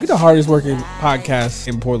the hardest working podcast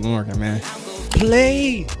in Portland, Oregon, man.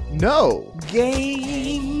 Play No.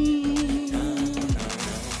 game.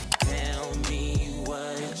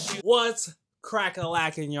 What's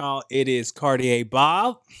crack-a-lacking, y'all? It is Cartier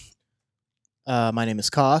Bob. My name is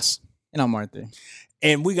Koss. And I'm Arthur.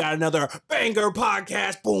 And we got another banger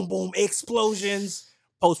podcast. Boom, boom, explosions.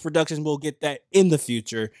 Post-production, we'll get that in the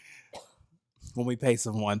future when we pay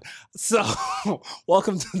someone. So,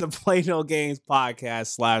 welcome to the Play No Games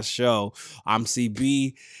podcast / show. I'm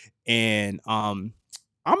CB, and I'm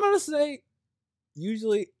gonna say,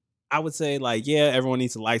 usually I would say like, yeah, everyone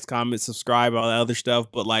needs to like, comment, subscribe, all that other stuff.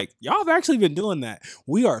 But like, y'all have actually been doing that.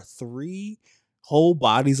 We are 3 whole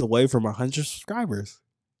bodies away from 100 subscribers.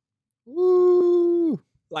 Woo!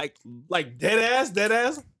 Like dead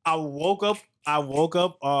ass. I woke up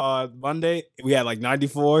on Monday. We had like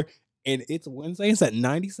 94. And it's Wednesday. It's at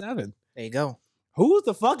 97. There you go. Who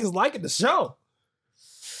the fuck is liking the show?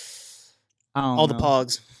 All the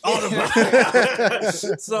pogs.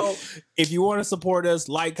 So, if you want to support us,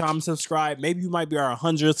 like, comment, subscribe. Maybe you might be our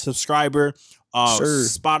 100th subscriber. Sure.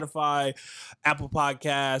 Spotify, Apple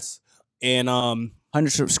Podcasts, and 100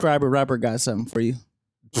 subscriber rapper got something for you.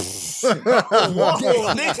 whoa,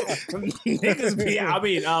 niggas be. I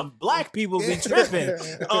mean, black people be tripping.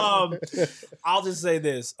 I'll just say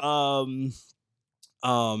this. If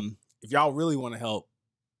y'all really want to help,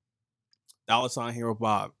 $ Hero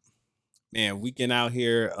Bob, man, we can out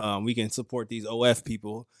here. We can support these OF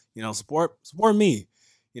people. You know, support me.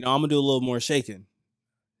 You know, I'm gonna do a little more shaking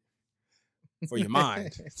for your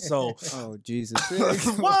mind. So, Oh, Jesus.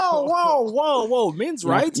 whoa, men's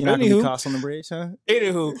rights. You're not going to Anywho, be Koss on the bridge, huh?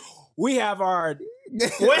 Anywho, we have our. Hey,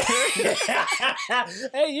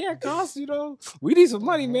 yeah, Koss, you know, we need some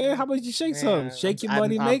money, man. How about you shake some? Shake your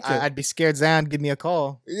money, make it. I'd be scared Zion give me a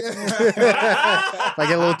call. If I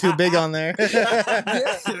get a little too big on there.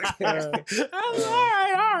 All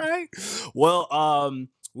right. Well,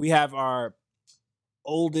 we have our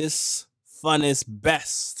oldest, funnest,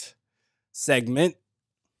 best segment.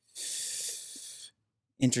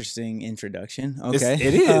 Interesting introduction. It Okay.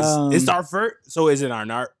 is. It's our first. So is it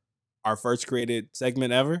our first created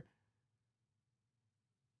segment ever?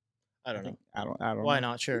 I don't know. I don't Why know.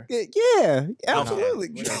 not? Sure. Yeah,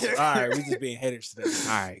 absolutely. All right, we just being haters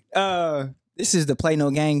today. All right. This is the Play No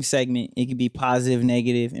Game segment. It could be positive,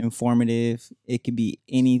 negative, informative. It could be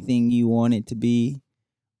anything you want it to be.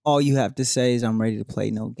 All you have to say is I'm ready to play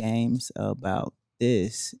no games about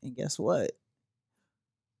this. And guess what?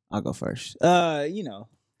 I'll go first. You know,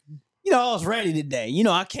 I was ready today. You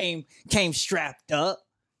know, I came strapped up,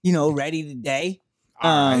 ready today.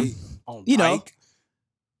 All right. On you know, mic.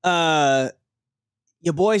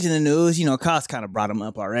 Your boys in the news, Koss kind of brought him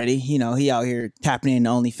up already. He out here tapping in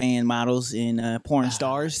OnlyFans models and porn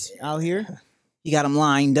stars out here. He got them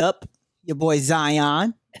lined up. Your boy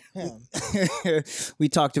Zion. We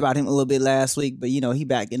talked about him a little bit last week, but he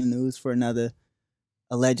back in the news for another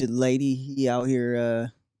alleged lady he out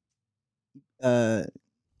here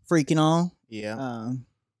freaking on. Yeah.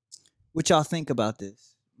 What y'all think about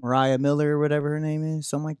this? Mariah Miller or whatever her name is,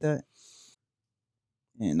 something like that.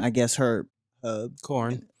 And I guess her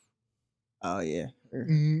Corn. Oh yeah.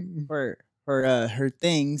 Mm-hmm. Her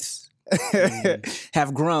things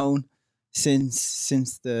have grown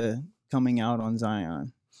since the coming out on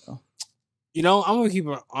Zion. You know, I'm gonna keep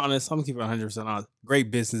it honest. I'm gonna keep it 100% honest.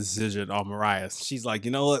 Great business decision on Mariah. She's like,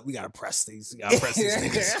 you know what? We gotta press these. We gotta press these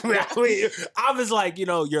niggas. I was like,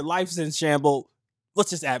 your life's in shambles. Let's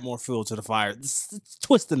just add more fuel to the fire.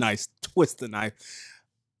 Twist the knife.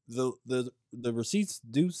 The receipts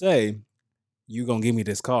do say you gonna give me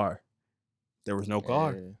this car. There was no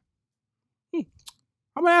car. I'm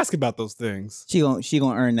gonna ask about those things. She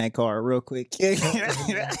gonna earn that car real quick.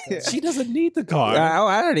 She doesn't need the car. I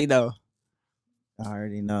already know.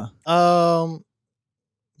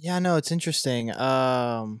 Yeah, no, it's interesting.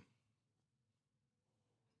 Now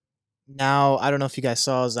I don't know if you guys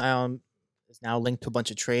saw Zion is now linked to a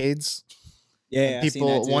bunch of trades. Yeah, I seen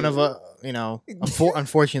that people. too. One of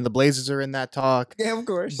unfortunately, the Blazers are in that talk. Yeah, of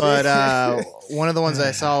course. But one of the ones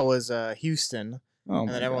I saw was Houston, Oh and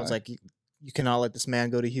my then everyone's God. like, "You cannot let this man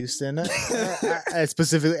go to Houston."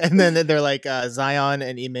 Specifically, and then they're like, Zion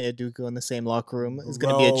and Ime Udoka in the same locker room is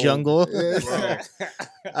going to be a Bro. jungle.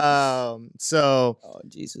 So Oh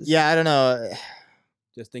Jesus. yeah, I don't know.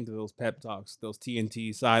 Just think of those pep talks, those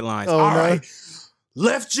TNT sidelines. Oh, All no. right.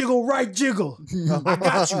 Left jiggle, right jiggle. I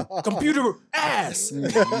got you. Computer ass.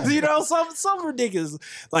 Some ridiculous.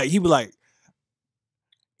 Like, he be like,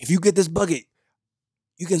 if you get this bucket,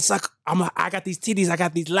 you can suck. I got these titties. I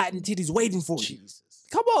got these Latin titties waiting for you. Jesus.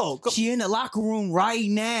 Come on. She in the locker room right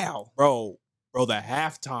now. Bro, bro, the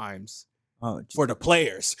half times Oh, for the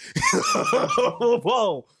players.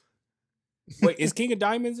 Whoa. Wait, is King of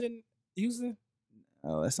Diamonds in Houston?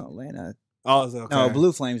 oh, that's not Atlanta. Oh, it's okay. No,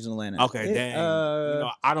 Blue Flames in Atlanta. Okay, dang.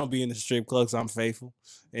 I don't be in the strip clubs. I'm faithful.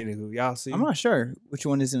 Anywho, y'all see? I'm not sure which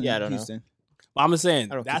one is in Yeah, I don't know. Houston. Well, I'm just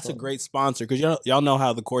saying I don't that's keep a up. great sponsor because y'all know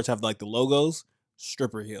how the courts have like the logos.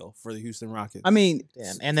 Stripper Hill for the Houston Rockets. I mean,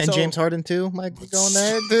 Damn. And then so- James Harden too might be going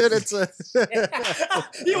there, dude. It's a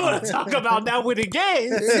you want to talk about that with the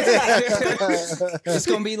games? it's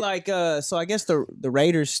gonna be like so I guess the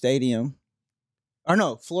Raiders stadium, or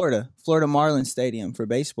no, Florida Marlins Stadium for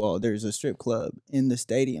baseball. There's a strip club in the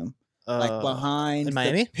stadium, like behind in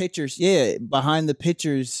Miami? the pitchers. Yeah, behind the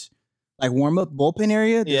pitchers, like warm up bullpen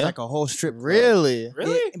area. There's Yeah. like a whole strip club. Really?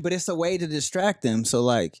 Really? But it's a way to distract them. So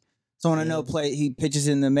like someone I know he pitches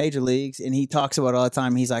in the major leagues and he talks about it all the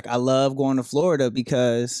time. He's like, I love going to Florida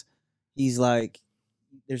because he's like,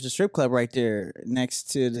 there's a strip club right there next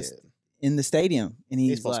to the in the stadium. And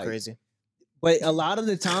he's Baseball's like, crazy. but a lot of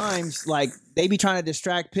the times, like they be trying to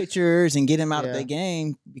distract pitchers and get him out of Yeah. the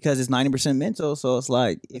game because it's 90% mental. So it's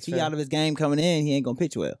like, That's if he fair. out of his game coming in, he ain't gonna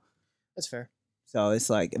pitch well. That's fair. So it's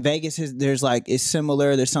like Vegas is there's like it's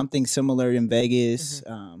similar. There's something similar in Vegas,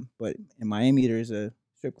 but in Miami there's a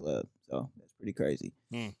strip club. So that's pretty crazy.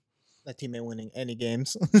 That team ain't winning any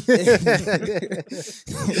games.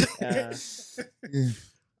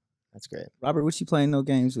 That's great. Robert, what you playing no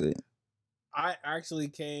games with? I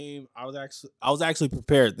was actually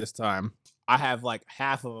prepared this time. I have like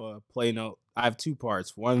half of a play note. I have two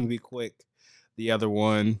parts. One will be quick. The other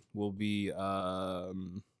one will be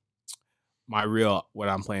my real what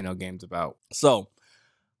I'm playing no games about. So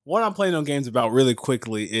what I'm playing no games about really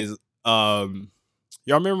quickly is y'all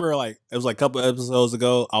remember like it was like a couple episodes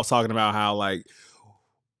ago I was talking about how like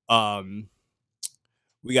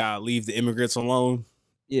we gotta leave the immigrants alone.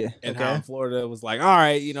 Yeah. And how in Florida was like, all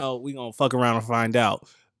right, you know, we gonna fuck around and find out.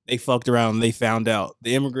 They fucked around and they found out.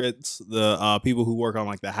 The immigrants, the people who work on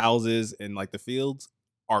like the houses and like the fields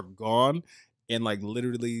are gone. And like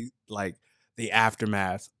literally like the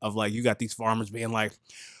aftermath of like you got these farmers being like,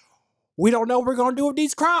 we don't know what we're gonna do with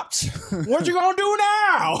these crops. What you gonna do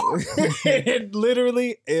now? And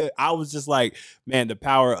literally, I was just like, man, the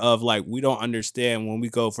power of like we don't understand when we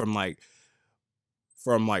go from like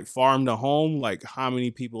farm to home, like how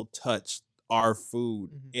many people touch our food.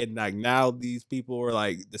 And like now these people are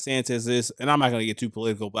like DeSantis this, and I'm not gonna get too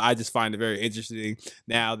political, but I just find it very interesting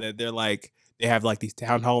now that they're like they have like these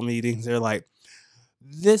town hall meetings. They're like,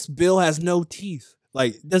 this bill has no teeth.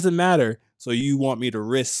 Like, it doesn't matter. So you want me to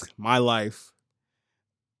risk my life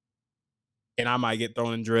and I might get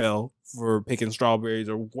thrown in jail for picking strawberries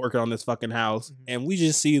or working on this fucking house. And we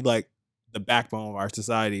just see like the backbone of our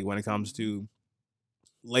society when it comes to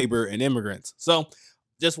labor and immigrants. So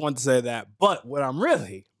just wanted to say that. But what I'm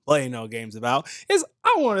really playing no games about is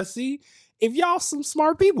I want to see if y'all some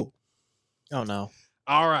smart people. Oh no.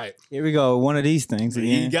 All right. Here we go. One of these things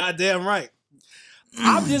again. You goddamn right.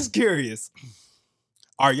 I'm just curious.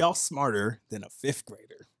 Are y'all smarter than a fifth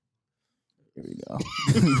grader? Here we go.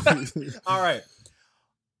 All right.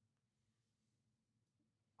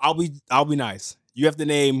 I'll be nice. You have to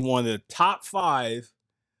name one of the top 5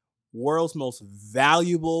 world's most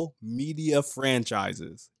valuable media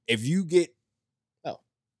franchises. If you get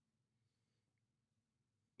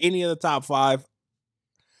any of the top 5,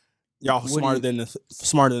 y'all smarter than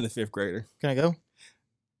the fifth grader. Can I go?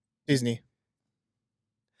 Disney.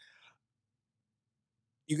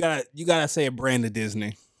 You gotta say a brand of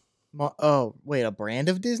Disney. Oh wait, a brand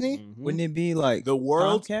of Disney? Mm-hmm. Wouldn't it be like the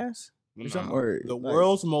world's Comcast? the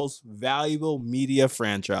world's most valuable media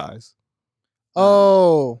franchise.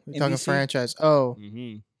 Oh, you're talking NBC? franchise. Oh,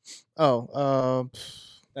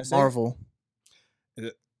 That's it? Marvel.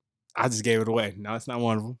 I just gave it away. No, it's not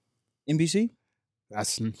one of them. NBC?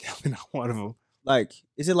 That's definitely not one of them. Like,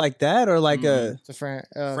 is it like that or like a It's a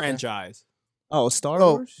Franchise. Star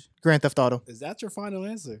Oh. Wars? Grand Theft Auto. Is that your final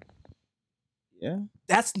answer? Yeah.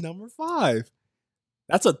 That's number 5.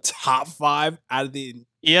 That's a top 5 out of the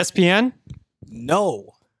ESPN?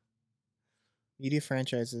 no. Media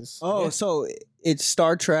franchises. Oh, Yeah. so it's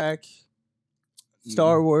Star Trek,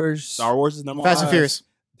 Star Wars. Star Wars is number 5. Fast and Furious.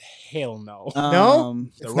 Hell no. No?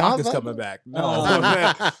 The It's Rock not is that coming one? back.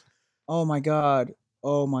 No. Oh my god.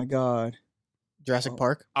 Oh my god. Jurassic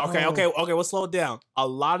Park. Okay. We'll slow it down. A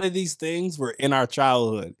lot of these things were in our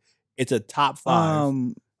childhood. It's a top 5.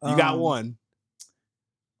 You got one.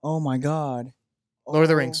 Oh my god. Lord of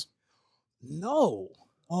the Oh, Rings. No.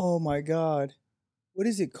 Oh my god. What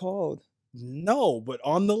is it called? No, but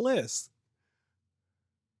on the list.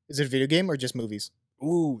 Is it a video game or just movies?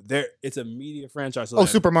 Ooh, it's a media franchise. So Oh, that-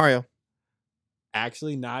 Super Mario.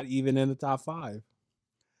 Actually, not even in the top 5.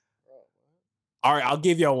 All right, I'll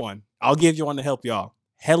give y'all one. I'll give you one to help y'all.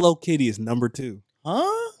 Hello Kitty is number 2.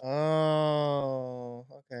 Huh? Oh,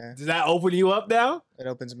 okay. Does that open you up now? It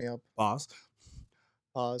opens me up. Pause.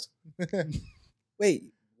 Pause. Wait,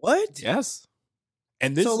 what? Yes.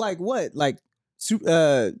 And this So like what? Like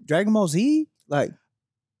Dragon Ball Z? Like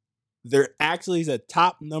there actually is a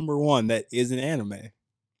top number 1 that is an anime.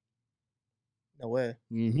 No way.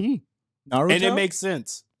 Mm-hmm. Naruto? And it makes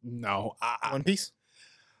sense. No, One Piece.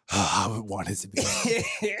 I would want it to be.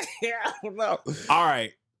 I don't know. All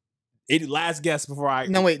right. Last guess before I.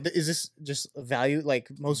 No, wait. Is this just value? Like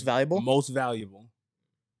most valuable? Most valuable.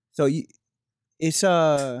 So it's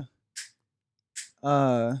After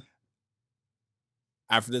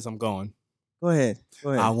this, I'm going. go ahead.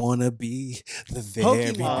 I want to be the very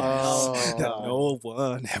Pokemon. best that no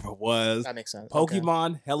one ever was. That makes sense. Okay.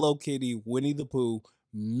 Pokemon, Hello Kitty, Winnie the Pooh,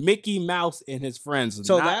 Mickey Mouse and his friends.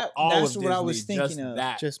 So Not all that's of what I was Disney, just thinking of.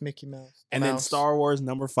 That. Just Mickey Mouse. And then Mouse. Star Wars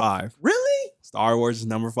number 5. Really? Star Wars is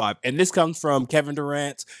number 5. And this comes from Kevin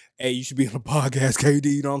Durant. Hey, you should be on a podcast, KD.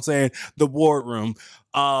 You know what I'm saying? The Boardroom.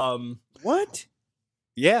 What?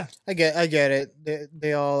 Yeah. I get it.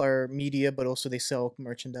 They all are media, but also they sell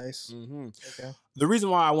merchandise. Mm-hmm. Okay. The reason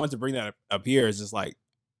why I wanted to bring that up here is just like,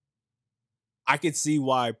 I could see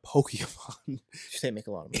why Pokemon They make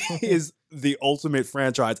a lot of money. is the ultimate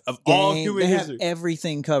franchise of all human They have history.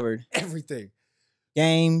 everything covered. Everything.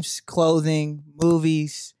 Games, clothing,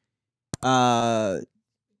 movies, Food.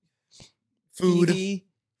 TV,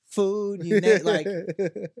 food, you name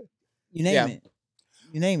Yeah. it.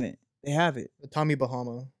 You name it. They have it. The Tommy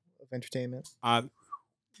Bahama of entertainment. Over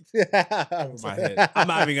my head. I'm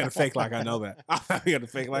not even gonna fake like I know that. I'm not even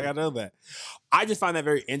gonna fake like I know that. I just find that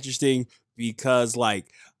very interesting because like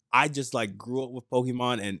I just like grew up with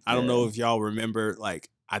Pokemon and I don't know if y'all remember, like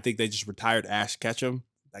I think they just retired Ash Ketchum.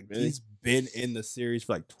 Like Really? he's been in the series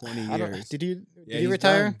for like 20 years. Did he he's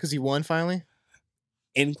retire? done. Because he won finally?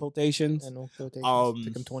 In quotations. And no quotations. Um,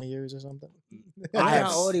 Took him 20 years or something. I I wonder have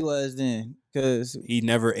how old he was then, because He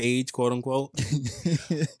never aged, quote unquote.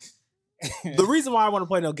 The reason why I want to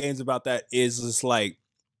play no games about that is just like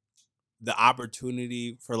the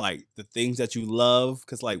opportunity for like the things that you love.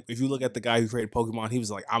 Cause like if you look at the guy who created Pokemon, he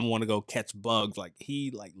was like, I want to go catch bugs. Like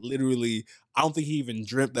he like literally, I don't think he even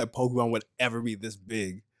dreamt that Pokemon would ever be this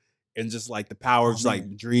big. And just like the power of just, man.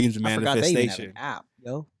 like dreams and I forgot they even have manifestation. an app,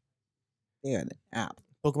 yo. They got an app.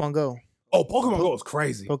 Pokemon Go. Oh, Pokemon Go is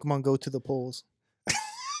crazy. Pokemon Go to the polls.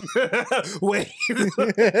 Wait,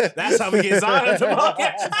 that's how we get Zion on the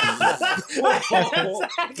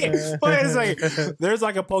podcast. Wait a second. There's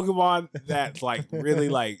like a Pokemon that like really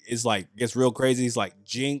like is like gets real crazy. It's like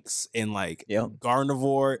Jinx and like Yep.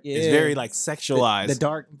 Gardevoir. It's Yeah. very like sexualized. The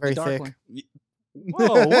dark, Very the dark thick. one.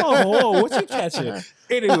 Whoa, what you catching?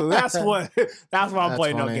 Anyway, that's what I'm That's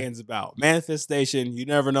playing no funny. games about. Manifestation. You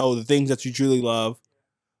never know the things that you truly love.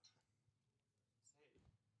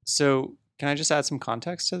 So can I just add some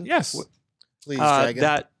context to Yes. Please,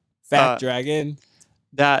 Dragon. Fat Uh, Dragon.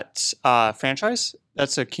 that franchise?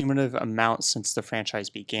 That's a cumulative amount since the franchise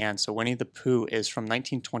began. So Winnie the Pooh is from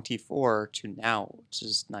 1924 to now, which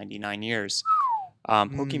is 99 years.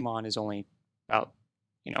 Pokemon is only about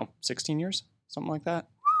 16 years, something like that.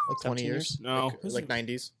 Like 20 17 years? No. Like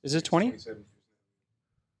 90s. Is it 20?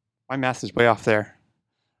 My math is way off there.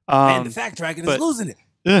 And the Fat Dragon is but- losing it.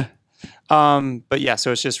 Ugh. But yeah,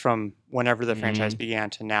 so it's just from whenever the franchise began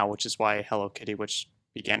to now, which is why Hello Kitty, which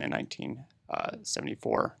began in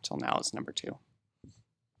 1974 till now, is number 2.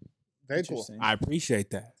 Very cool. Interesting. I appreciate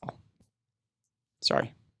that.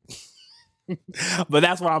 Sorry. But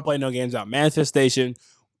that's why I'm playing no games out. Manifestation.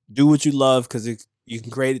 Do what you love because you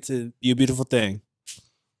can create it to be a beautiful thing.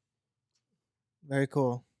 Very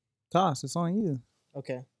cool. Toss, it's on you.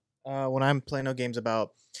 Okay. When I'm playing no games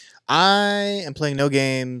about, I am playing no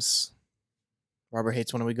games. Robert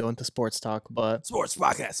hates when we go into sports talk, but Sports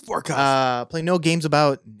podcast, sportcast. playing no games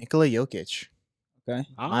about Nikola Jokic. Okay.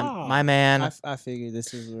 My man. I figured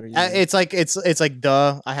this is where you. It's like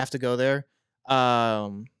duh. I have to go there.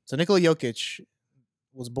 So Nikola Jokic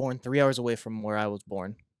was born 3 hours away from where I was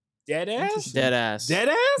born. Dead ass? Dead ass. Dead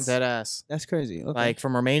ass? Dead ass. That's crazy. Okay. Like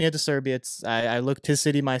from Romania to Serbia, I looked his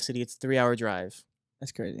city, my city. It's a 3-hour drive.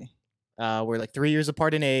 that's crazy. We're like 3 years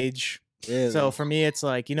apart in age. Really? So for me, it's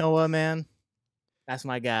like, you know what, man? That's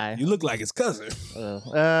my guy. You look like his cousin.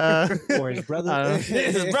 or his brother.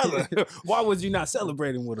 His brother. Why was you not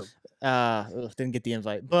celebrating with him? Didn't get the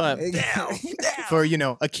invite, but Damn. for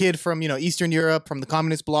a kid from Eastern Europe, from the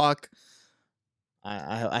communist bloc,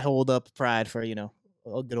 I hold up pride for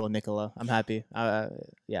Oh, good old Nicola. I'm happy. Yeah.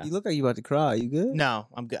 You look like you about to cry. You good? No,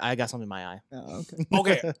 I'm good. I got something in my eye. Oh,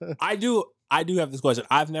 okay. Okay, I do have this question.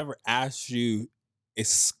 I've never asked you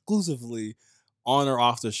exclusively on or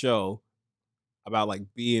off the show about like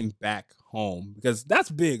being back home because that's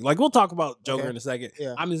big. Like we'll talk about Joker Okay. in a second.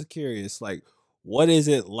 Yeah. I'm just curious, like, what is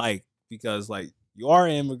it like? Because like you are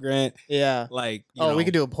an immigrant. Yeah. Like, you Oh, know, we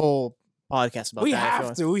could do a whole podcast about we that. if you have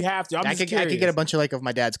want. to. We have to. I'm I just could curious. get a bunch of like of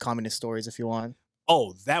my dad's communist stories if you want.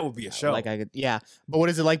 Oh, that would be a show. Like I could, yeah. But what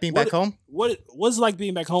is it like being back home? What's it like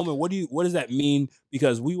being back home, and what does that mean?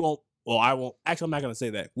 Because we won't. Well, I won't. Actually, I'm not going to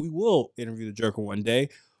say that. We will interview the Joker one day.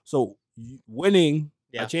 So winning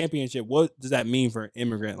Yeah. a championship, what does that mean for an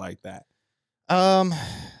immigrant like that?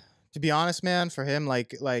 To be honest, man, for him,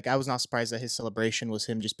 like I was not surprised that his celebration was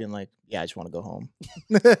him just being like, "Yeah, I just want to go home."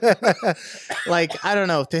 Like I don't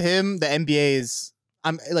know. To him, the NBA is.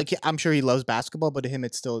 I'm sure he loves basketball, but to him,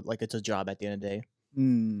 it's still like it's a job at the end of the day.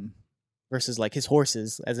 Versus like his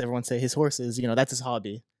horses, as everyone say, his horses. You know, that's his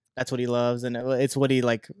hobby. That's what he loves, and it's what he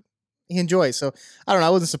enjoys. So I don't know.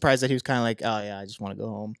 I wasn't surprised that he was kind of like, "Oh yeah, I just want to go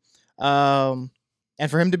home." And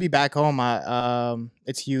for him to be back home,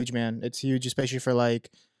 it's huge, man. It's huge, especially for like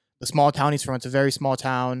the small town he's from. It's a very small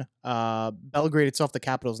town. Belgrade itself, the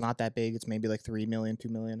capital, is not that big. It's maybe like 3 million, 2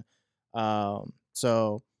 million.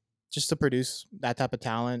 So just to produce that type of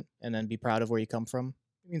talent and then be proud of where you come from,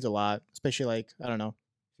 it means a lot. Especially like, I don't know,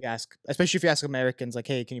 especially if you ask Americans, like,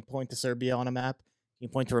 hey, can you point to Serbia on a map? Can you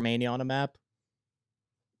point to Romania on a map?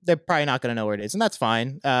 They're probably not going to know where it is, and that's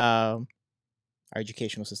fine. Our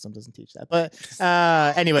educational system doesn't teach that. But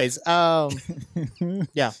anyways,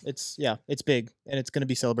 it's big, and it's going to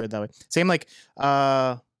be celebrated that way. Same like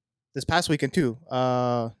this past weekend too.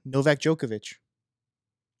 Novak Djokovic.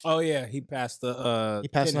 Oh yeah, he passed the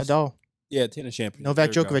tennis, Nadal. Yeah, tennis champion. Novak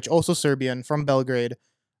Djokovic, also Serbian from Belgrade,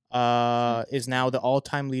 is now the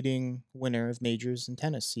all-time leading winner of majors in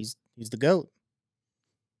tennis. He's the GOAT.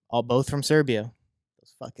 Both from Serbia.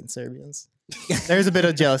 Those fucking Serbians. There's a bit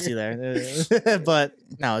of jealousy there, but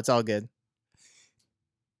no, it's all good.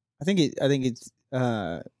 I think it's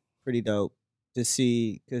pretty dope to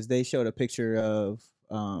see because they showed a picture of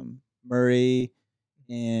Murray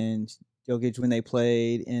and Jokic when they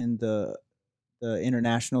played in the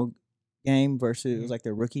international game versus it was like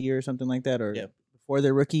their rookie year or something like that, or before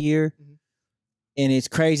their rookie year. And it's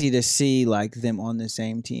crazy to see like them on the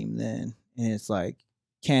same team then, and it's like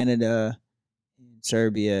Canada,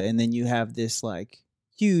 Serbia, and then you have this like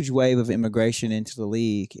huge wave of immigration into the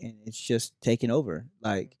league, and it's just taking over.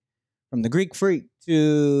 Like from the Greek Freak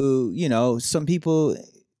to some people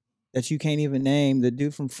that you can't even name. The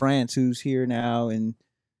dude from France who's here now and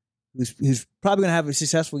who's probably gonna have a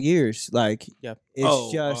successful years. Like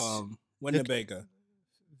it's just Winnebago.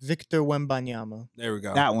 Victor Wembanyama. There we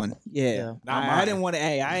go. that one. Yeah. I didn't want to.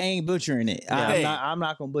 Hey, I ain't butchering it. I'm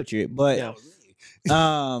not gonna butcher it, but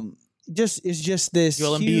it's just this.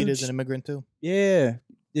 Joel Embiid huge, is an immigrant too. Yeah,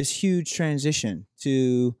 this huge transition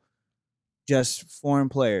to just foreign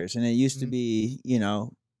players, and it used to be,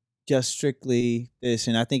 just strictly this,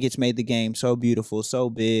 and I think it's made the game so beautiful, so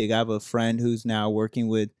big. I have a friend who's now working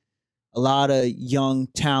with a lot of young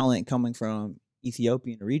talent coming from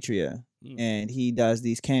Ethiopia and Eritrea, and he does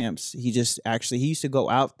these camps. He used to go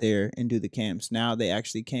out there and do the camps. Now they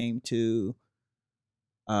actually came to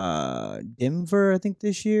Denver, I think,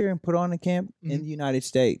 this year and put on a camp in the United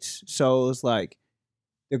States. So it's like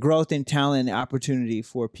the growth in talent and opportunity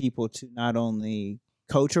for people to not only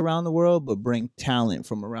coach around the world but bring talent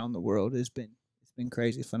from around the world has been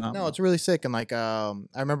crazy, phenomenal. No, it's really sick. And like I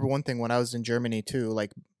remember one thing when I was in Germany too,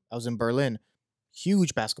 like I was in Berlin,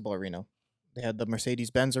 huge basketball arena. They had the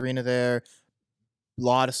Mercedes-Benz arena there, a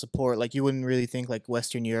lot of support. Like you wouldn't really think like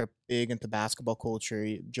Western Europe big into basketball culture,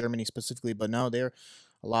 Germany specifically, but no, they're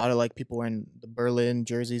a lot of like people wearing the Berlin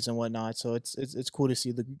jerseys and whatnot. So it's cool to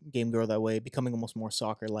see the game grow that way, becoming almost more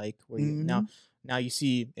soccer like. Where you, now you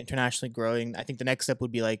see internationally growing. I think the next step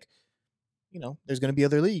would be like, there's going to be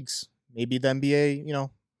other leagues. Maybe the NBA,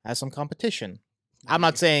 has some competition. I'm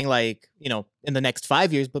not saying like, in the next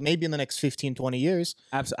 5 years, but maybe in the next 15, 20 years.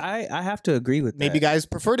 Absolutely. I have to agree with that. Maybe guys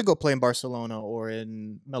prefer to go play in Barcelona or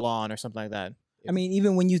in Milan or something like that. I mean,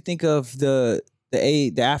 even when you think of the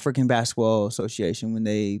African Basketball Association, when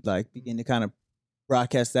they like begin to kind of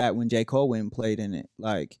broadcast that when J. Cole went and played in it,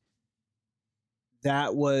 like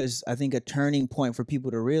that was, I think, a turning point for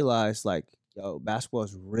people to realize like, yo, basketball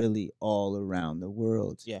is really all around the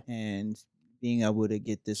world. Yeah. And being able to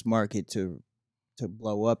get this market to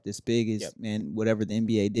blow up this big is, man, whatever the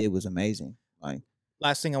NBA did was amazing. Like,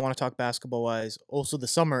 last thing I want to talk basketball wise, also the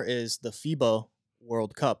summer is the FIBA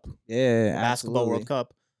World Cup. Yeah, Basketball World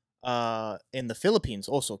Cup. in the Philippines,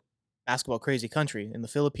 also basketball crazy country. In the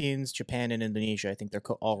Philippines, Japan, and Indonesia, I think they're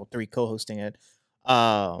all three co-hosting it.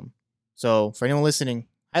 So for anyone listening,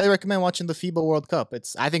 highly recommend watching the FIBA World Cup.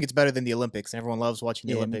 I think it's better than the Olympics, and everyone loves watching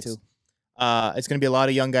the Olympics. Me too. It's going to be a lot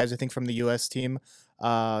of young guys, I think, from the U.S. team.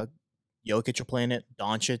 Jokic are playing it.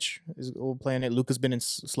 Doncic is playing it. Luka's been in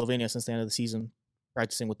Slovenia since the end of the season,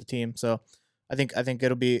 practicing with the team. So I think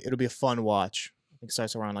it'll be a fun watch. I think it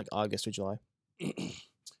starts around like August or July.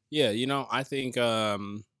 Yeah, I think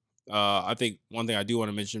one thing I do want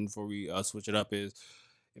to mention before we switch it up is,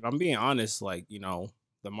 if I'm being honest, like, the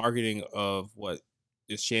marketing of what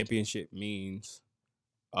this championship means,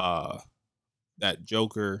 that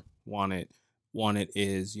Joker wanted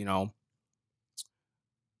is,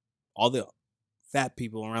 all the fat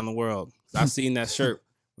people around the world. I've seen that shirt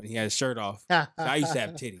when he had his shirt off. I used to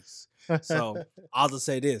have titties. So I'll just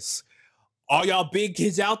say this. All y'all big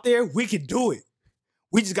kids out there, we can do it.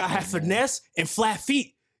 We just got to have finesse and flat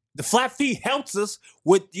feet. The flat feet helps us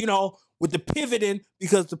with, with the pivoting,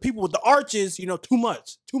 because the people with the arches, too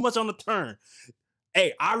much on the turn.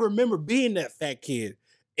 Hey, I remember being that fat kid,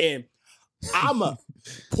 and I'm a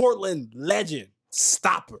Portland legend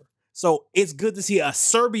stopper. So it's good to see a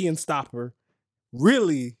Serbian stopper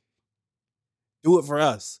really do it for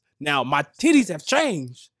us. Now, my titties have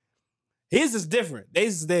changed. His is different.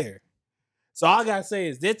 His is there. So all I got to say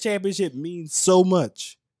is that championship means so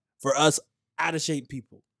much for us out of shape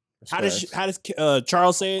people. How does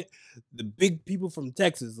Charles say it? The big people from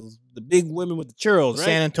Texas, the big women with the churls, right?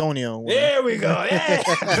 San Antonio. There we go.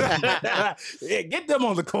 Yeah. Yeah, get them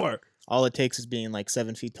on the court. All it takes is being like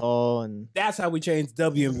 7 feet tall, and that's how we change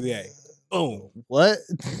WNBA. Boom. What?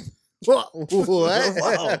 What?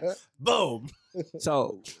 Boom.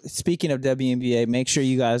 So speaking of WNBA, make sure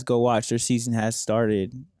you guys go watch. Their season has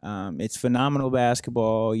started. It's phenomenal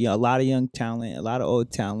basketball. Yeah, a lot of young talent, a lot of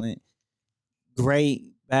old talent. Great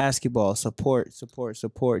basketball. Support.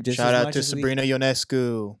 Just shout out to Sabrina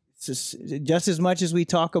Ionescu. Just as much as we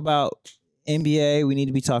talk about NBA, we need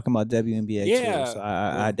to be talking about WNBA too. So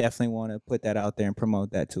I definitely want to put that out there and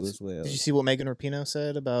promote that too as well. Did you see what Megan Rapinoe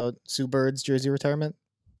said about Sue Bird's jersey retirement?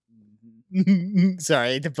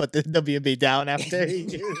 Sorry to put the WNBA down after.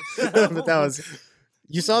 But that was.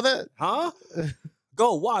 You saw that? Huh?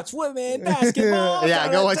 Go watch women basketball. Yeah,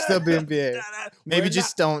 go watch WNBA. Maybe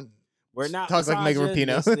just don't. We're not talk like Megan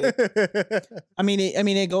Rapinoe. I mean,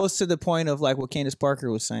 it goes to the point of like what Candace Parker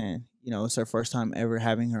was saying. It's her first time ever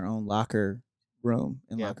having her own locker room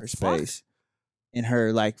and locker space in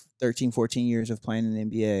her like 13, 14 years of playing in the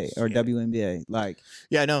NBA or WNBA. Like,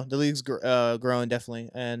 yeah, no, the league's growing definitely.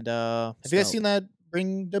 And have you guys seen that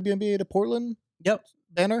Bring WNBA to Portland? Yep.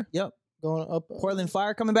 Banner? Yep. Going up. Portland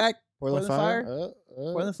Fire coming back. Portland Fire.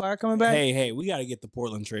 Portland Fire coming back. Hey, we got to get the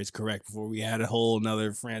Portland trades correct before we add a whole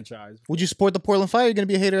nother franchise. Would you support the Portland Fire? You're going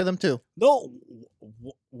to be a hater of them too. No.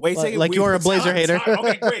 Wait a second. Like you're a Blazer hater.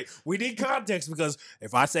 Okay, great. We need context, because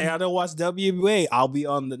if I say I don't watch WNBA, I'll be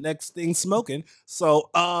on the next thing smoking. So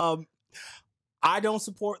I don't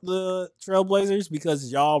support the Trailblazers because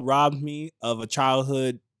y'all robbed me of a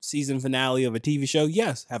childhood season finale of a TV show.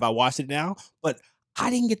 Yes. Have I watched it now? But I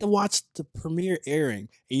didn't get to watch the premiere airing.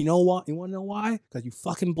 And you know what? You want to know why? Because you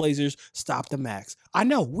fucking Blazers stopped the max. I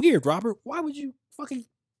know. Weird, Robert. Why would you fucking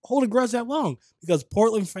hold a grudge that long? Because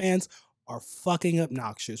Portland fans are fucking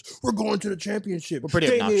obnoxious. We're going to the championship. We're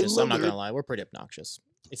pretty obnoxious. I'm not going to lie. We're pretty obnoxious.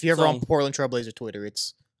 If you're ever on Portland Trailblazer Twitter,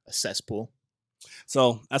 it's a cesspool.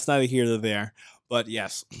 So that's neither here nor there. But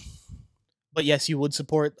yes. But yes, you would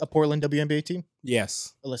support a Portland WNBA team?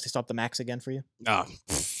 Yes. Unless they stop the max again for you? Oh,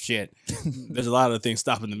 shit. There's a lot of things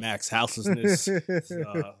stopping the max. Houselessness.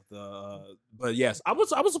 But yes, I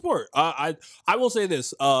would support. I will say this,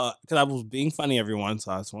 because I was being funny, everyone,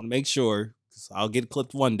 so I just want to make sure, because I'll get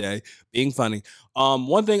clipped one day being funny.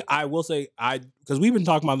 One thing I will say, because we've been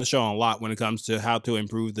talking about the show a lot when it comes to how to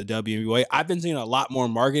improve the WNBA. I've been seeing a lot more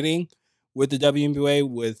marketing with the WNBA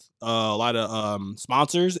with a lot of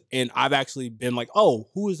sponsors, and I've actually been like, oh,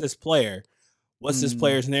 who is this player? What's this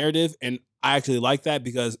player's narrative? And I actually like that,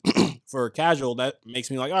 because for a casual, that makes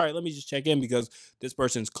me like, all right, let me just check in, because this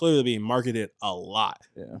person's clearly being marketed a lot.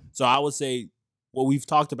 Yeah. So I would say, well, we've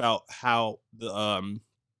talked about how the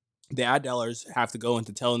ad dollars have to go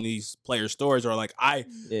into telling these players' stories, or like I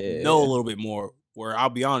know a little bit more, where I'll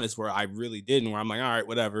be honest, where I really didn't, where I'm like, all right,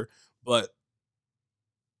 whatever. But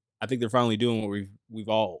I think they're finally doing what we've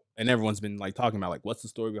all, and everyone's been like talking about, like, what's the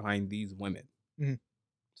story behind these women? Mm-hmm.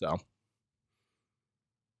 So,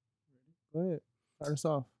 go ahead, start us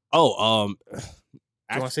off. Oh, do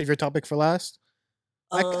you want to save your topic for last?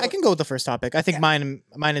 I can go with the first topic. I think mine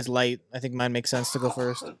is light. I think mine makes sense to go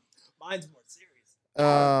first. Mine's more serious.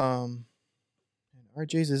 RJ's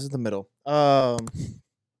is in the middle.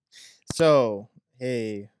 So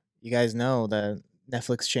hey, you guys know that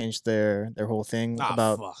Netflix changed their whole thing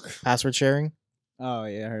about Fuck. password sharing. Oh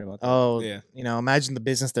yeah, I heard about that. Oh Yeah. you know, imagine the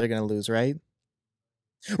business they're gonna lose, right?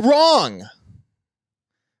 Wrong.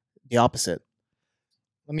 The opposite.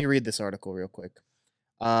 Let me read this article real quick.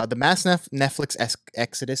 The mass Netflix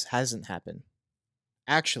exodus hasn't happened.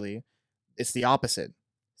 Actually, it's the opposite.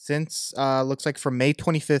 Since looks like from May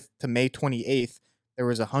 25th to May 28th, there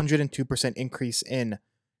was a 102% increase in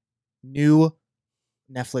new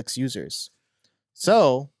Netflix users.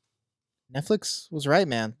 So Netflix was right,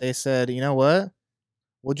 man. They said, you know what?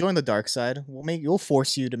 We'll join the dark side. We'll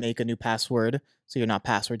force you to make a new password so you're not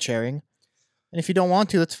password sharing. And if you don't want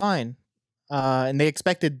to, that's fine. And they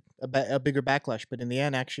expected a bigger backlash, but in the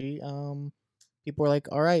end, actually, people were like,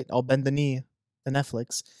 "All right, I'll bend the knee to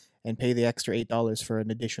Netflix and pay the extra $8 for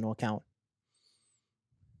an additional account."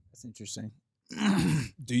 That's interesting.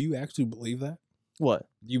 Do you actually believe that? What?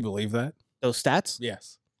 Do you believe that? Those stats?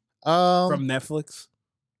 Yes. From From Netflix?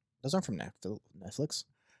 those aren't from Netflix.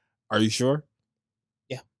 Are you sure?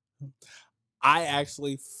 Yeah. I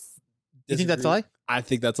actually. You think that's a lie? I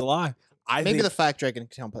think that's a lie. Maybe think the Fact Dragon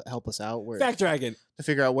can help us out Fact Dragon. to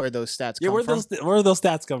figure out where those stats Yeah, come from. where do those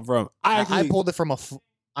stats come from? I pulled it from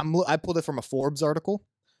I pulled it from a Forbes article.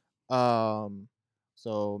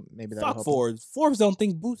 So maybe that'll Fuck help. Forbes. Forbes don't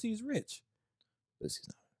think Boosie's rich. Boosie's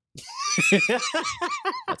not.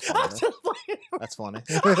 That's funny. That's funny.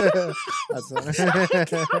 That's funny.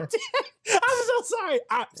 I'm so sorry.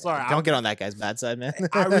 Sorry. Don't get on that guy's bad side, man.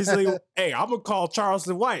 I recently, hey, I'm gonna call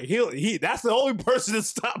Charleston White. He that's the only person to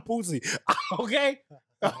stop Boosie. Okay.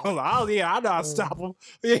 I know how to stop him.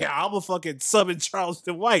 Yeah, I'm gonna fucking summon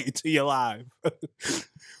Charleston White to your live.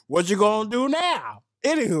 What you gonna do now?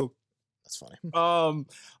 Anywho, That's funny.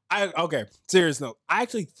 Okay, serious note. I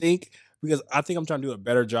actually think because I think I'm trying to do a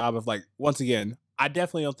better job of like once again, I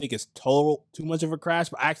definitely don't think it's total too much of a crash,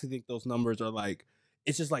 but I actually think those numbers are like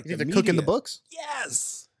it's just like They're the cooking the media. books.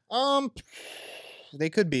 Yes. They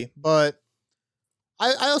could be, but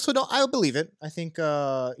I also don't. I believe it. I think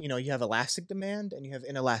you have elastic demand and you have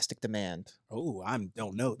inelastic demand. Oh, I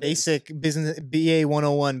don't know. Basic business BA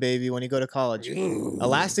 101, baby. When you go to college,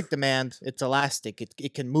 elastic demand. It's elastic.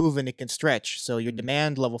 It can move and it can stretch. So your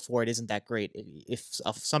demand level for it isn't that great.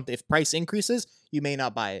 If price increases, you may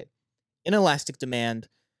not buy it. Inelastic demand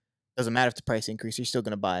doesn't matter if the price increases. You're still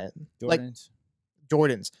gonna buy it. Jordans. Like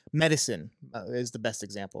Jordans, medicine is the best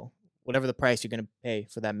example. Whatever the price you're gonna pay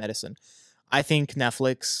for that medicine. I think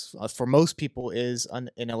Netflix, for most people, is an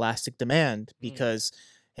elastic demand because,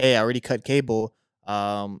 hey, I already cut cable.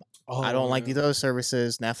 I don't like these other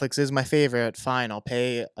services. Netflix is my favorite. Fine, I'll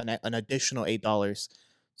pay an additional $8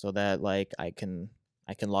 so that like I can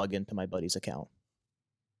log into my buddy's account.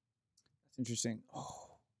 That's interesting.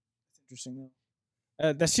 Oh, that's interesting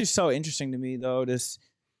though. That's just so interesting to me though.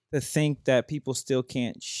 To think that people still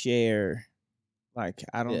can't share. Like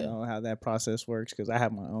I don't know how that process works because I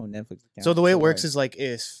have my own Netflix account. So the way it works is like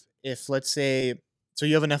if let's say so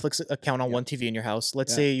you have a Netflix account on one TV in your house.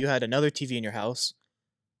 Let's say you had another TV in your house.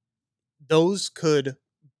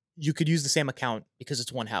 You could use the same account because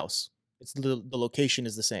it's one house. It's the location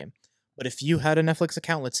is the same. But if you had a Netflix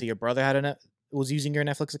account, let's say your brother was using your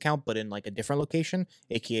Netflix account but in like a different location,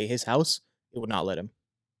 aka his house, it would not let him.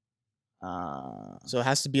 So it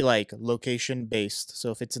has to be like location based.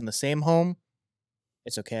 So if it's in the same home,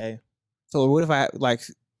 it's okay. So what if I like?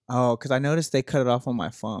 Oh, because I noticed they cut it off on my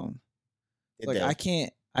phone. It Like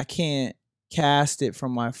I can't cast it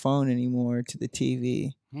from my phone anymore to the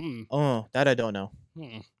TV. Oh, that I don't know.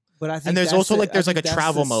 But I think And there's that's also the- like I there's like a think that's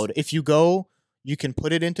travel the s- mode. If you go, you can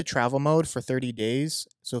put it into travel mode for 30 days.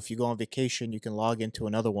 So if you go on vacation, you can log into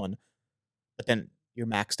another one, but then you're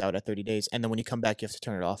maxed out at 30 days. And then when you come back, you have to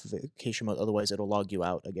turn it off of vacation mode. Otherwise, it'll log you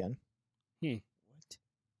out again.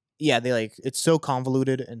 Yeah, it's so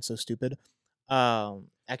convoluted and so stupid.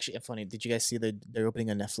 Actually, funny. Did you guys see they're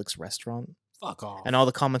opening a Netflix restaurant? Fuck off. And all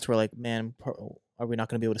the comments were like, "Man, are we not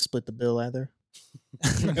going to be able to split the bill either?"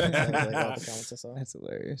 Like, all the comments I saw. That's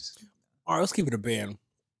hilarious. All right, let's keep it a band.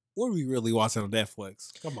 What are we really watching on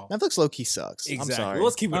Netflix? Come on. Netflix low key sucks. Exactly. I'm sorry.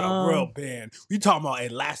 Let's keep it a real band. We talking about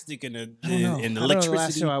elastic and I don't know. and I don't know the last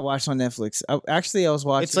electricity. show I watched on Netflix. I was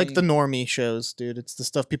watching. It's like the normie shows, dude. It's the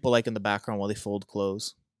stuff people like in the background while they fold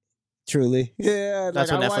clothes. Truly. Yeah,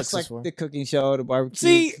 That's like what I Netflix watched, is like, for. the cooking show, the barbecue.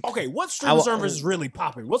 See, okay, what streaming will- service is really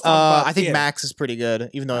popping? What's talking about? I think Max is pretty good,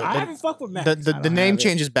 even though I haven't fucked with Max. the don't name have it.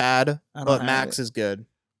 change is bad, I don't but have Max it. is good. I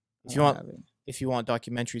If you don't want have it. if you want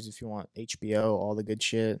documentaries, if you want HBO, all the good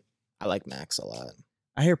shit, I like Max a lot.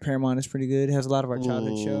 I hear Paramount is pretty good. It has a lot of our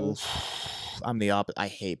childhood Ooh. shows. I'm the opposite. I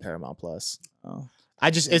hate Paramount Plus. Oh,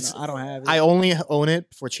 I just it's I don't have it. I only own it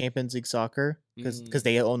for Champions League soccer because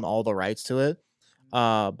they own all the rights to it.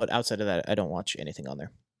 But outside of that, I don't watch anything on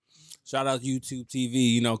there. Shout out YouTube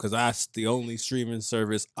TV, because that's the only streaming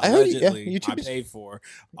service I heard allegedly I YouTube's- paid for.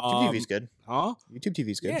 YouTube TV's good. Huh? YouTube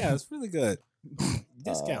TV's good. Yeah, it's really good.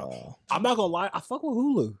 Discount. I'm not gonna lie, I fuck with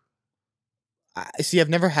Hulu. See, I've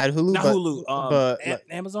never had Hulu. Not but, Hulu, but like,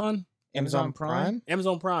 Amazon. Amazon Prime.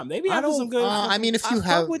 Amazon Prime. They be I having some don't- good. I mean, if you I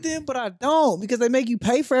have fuck with them, but I don't because they make you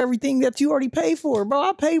pay for everything that you already paid for, bro.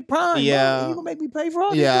 I pay Prime. Yeah. Bro. You gonna make me pay for all?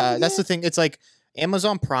 this Yeah, shit that's the again? thing. It's like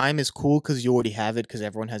Amazon Prime is cool because you already have it because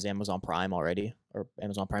everyone has Amazon Prime already or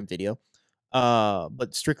Amazon Prime Video.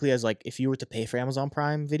 But strictly as like if you were to pay for Amazon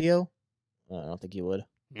Prime Video, I don't think you would.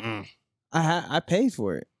 I paid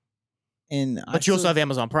for it, and But you also have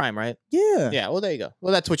Amazon Prime, right? yeah. Yeah. Well, there you go.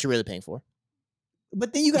 Well, that's what you're really paying for.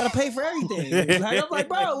 But then you gotta pay for everything. Like, I'm like,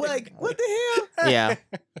 bro, like, what the hell? Yeah.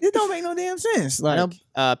 It don't make no damn sense. I Like,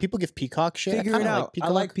 know people give Peacock shit. figure I it kinda out. I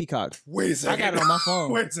like Peacock. Wait a I second. got it on my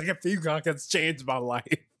phone. Wait a second. Peacock has changed my life.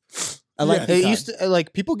 I like It Peacock. used to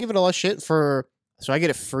like people give it a lot of shit for. So I get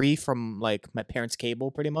it free from like my parents'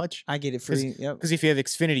 cable, pretty much. I get it free. Yep. Because if you have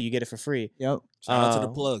Xfinity, you get it for free. Yep. Shout out to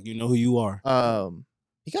the plug. You know who you are.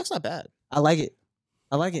 Peacock's not bad. I like it.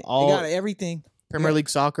 I like it. All- They got everything. Premier League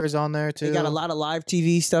Soccer's on there too. They got a lot of live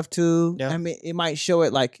TV stuff too. Yeah. I mean, it might show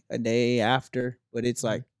it like a day after, but it's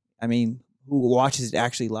like, I mean, who watches it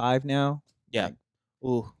actually live now? Yeah.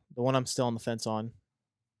 Ooh, the one I'm still on the fence on.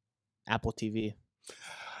 Apple TV.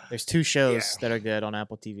 There's two shows that are good on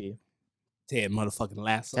Apple TV. Ted motherfucking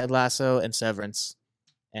Lasso. Ted Lasso and Severance.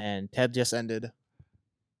 And Ted just ended.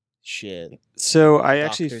 Shit. So I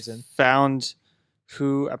actually Doctors in. found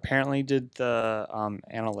who apparently did the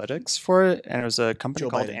analytics for it, and it was a company Joe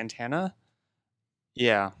called Biden. Antenna.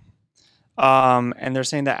 Yeah. And they're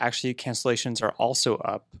saying that actually cancellations are also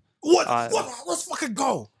up, What? What? Let's fucking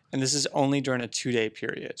go. and this is only during a 2-day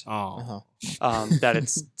period Oh. Uh-huh. that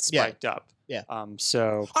it's spiked up. Yeah.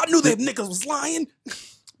 So I knew them niggas was lying.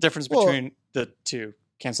 difference Well- between the two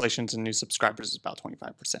cancellations and new subscribers is about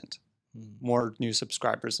 25%. More new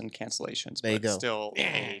subscribers than cancellations, There you but go. still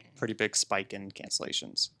a pretty big spike in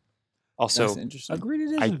cancellations. That's Also, interesting. Agreed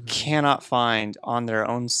to I cannot find on their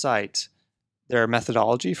own site their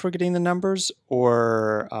methodology for getting the numbers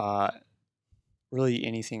or really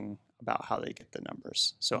anything about how they get the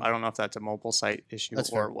numbers. So I don't know if that's a mobile site issue That's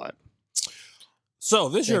or fair. what. So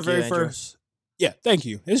this is your Thank you, very Andrew. first. Yeah, thank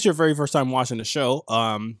you. This is your very first time watching the show.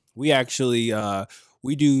 We actually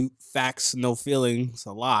we do facts, no feelings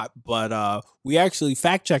a lot, but we actually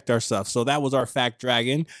fact checked our stuff. So that was our fact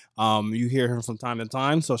dragon. You hear him from time to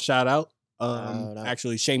time. So shout out. Shout out.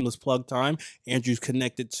 Actually, shameless plug time. Andrew's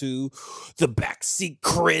connected to the Backseat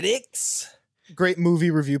Critics. Great movie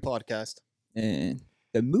review podcast. And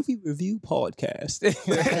the movie review podcast.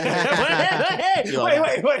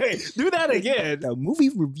 wait. Do that again. The movie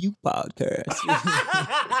review podcast.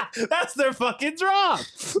 That's their fucking drop.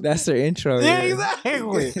 That's their intro. Yeah,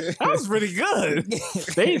 exactly. That was pretty good.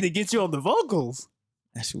 They need to get you on the vocals.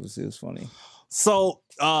 That shit was, it was funny. So,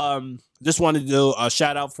 just wanted to do a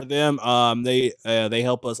shout out for them. They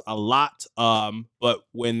help us a lot. But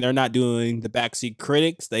when they're not doing the Backseat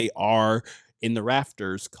Critics, they are in the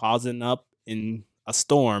rafters, causing up in a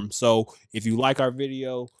storm. So, if you like our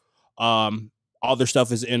video, all their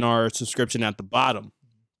stuff is in our subscription at the bottom.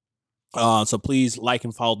 So please like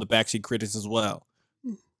and follow the Backseat Critics as well.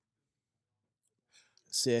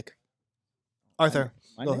 Sick. Arthur,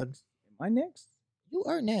 Am I go next? ahead. Am I next? You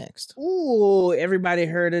are next. Ooh, everybody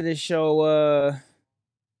heard of the show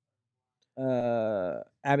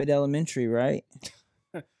Abbott Elementary, right?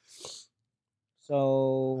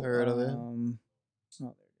 So Heard of it. oh, there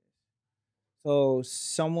it is. So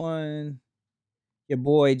someone, your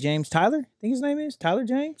boy James Tyler, I think his name is Tyler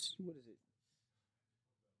James. What is it?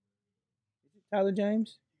 Is it Tyler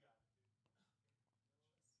James?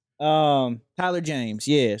 Tyler James,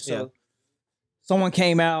 yeah. So Yeah. someone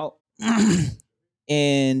came out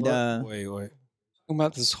and Wait. What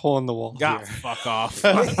about this hole in the wall God, here? fuck off.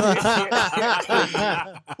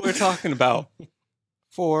 We're talking about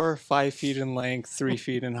 4 or 5 feet in length, 3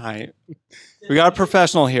 feet in height. We got a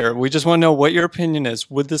professional here. We just want to know what your opinion is.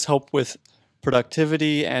 Would this help with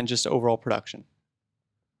productivity and just overall production?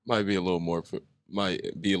 Might be a little more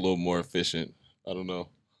efficient. I don't know.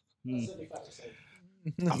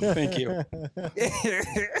 Thank you.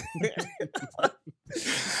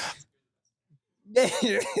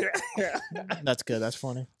 That's good. That's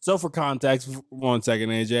funny. So for context, 1 second,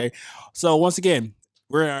 AJ. So once again,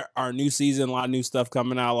 we're in our new season, a lot of new stuff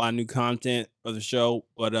coming out, a lot of new content for the show.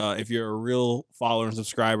 But if you're a real follower and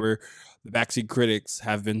subscriber, the backseat critics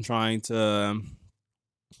have been trying to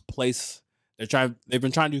place. They've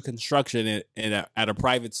been trying to do construction at a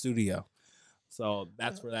private studio. So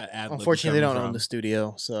that's where that ad. Unfortunately, they don't own the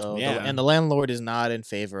studio, so Yeah. the landlord is not in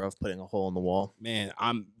favor of putting a hole in the wall. Man,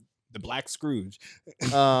 I'm the Black Scrooge.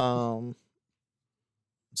 So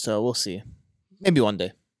we'll see. Maybe one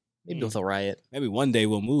day. Maybe with a riot. Maybe one day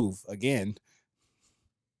we'll move again.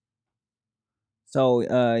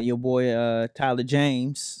 So your boy Tyler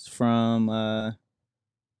James from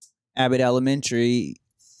Abbott Elementary,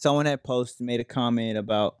 someone had made a comment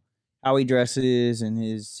about how he dresses and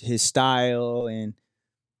his style, and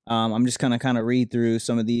I'm just gonna kind of read through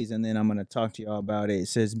some of these, and then I'm gonna talk to y'all about it. It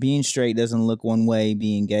says being straight doesn't look one way,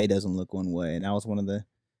 being gay doesn't look one way, and that was one of the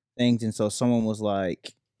things. And so someone was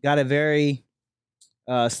like, got a very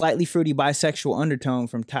slightly fruity bisexual undertone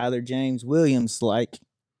from Tyler James Williams, like,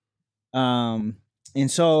 and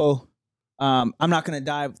so I'm not gonna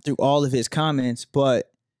dive through all of his comments,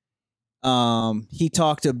 but he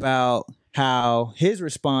talked about how his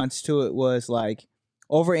response to it was like,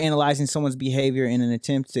 overanalyzing someone's behavior in an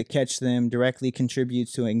attempt to catch them directly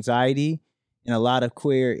contributes to anxiety, and a lot of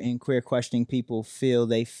queer questioning people feel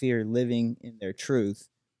they fear living in their truth.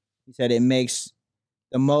 He said it makes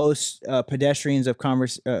the most pedestrians of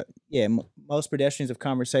conversation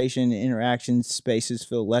and interaction spaces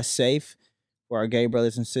feel less safe for our gay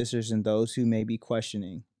brothers and sisters and those who may be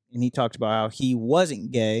questioning. And he talked about how he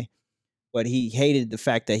wasn't gay, but he hated the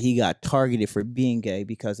fact that he got targeted for being gay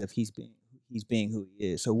because of he's being who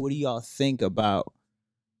he is. So what do y'all think about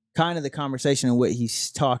kind of the conversation and what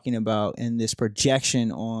he's talking about and this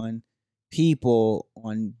projection on people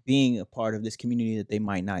on being a part of this community that they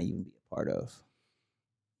might not even be a part of?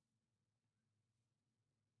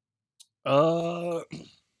 I'll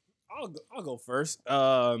go first.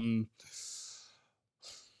 In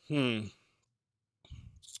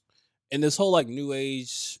this whole like new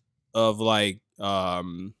age of like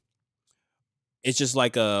it's just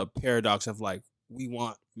like a paradox of like we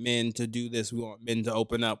want men to do this, we want men to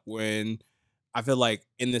open up, when I feel like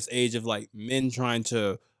in this age of like men trying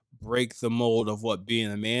to break the mold of what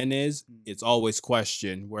being a man is, it's always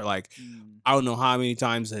questioned. Where like I don't know how many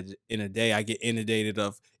times in a day I get inundated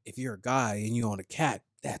of, if you're a guy and you own a cat,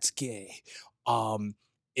 that's gay.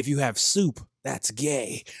 If you have soup, that's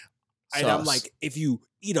gay. And I'm like, if you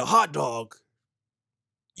eat a hot dog,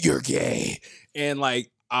 you're gay. And like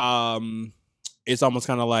it's almost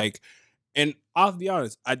kind of like, and I'll be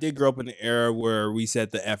honest, I did grow up in an era where we said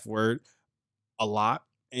the F word a lot.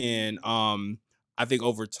 And I think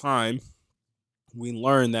over time we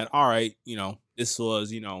learned that, all right, this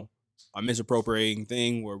was, a misappropriating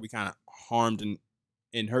thing where we kind of harmed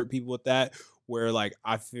and hurt people with that. Where like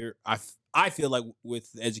I feel like with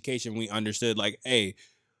education we understood like, hey,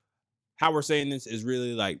 how we're saying this is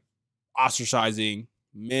really like ostracizing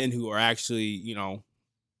men who are actually,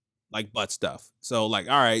 like butt stuff. So like,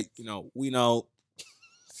 all right, we know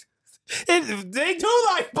they do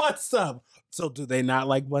like butt stuff. So do they not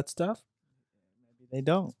like butt stuff? Maybe they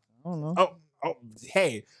don't. I don't know. Oh,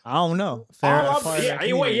 hey, I don't know. Fair enough. I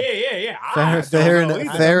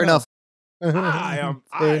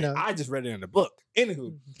just read it in the book.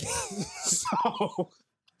 Anywho, so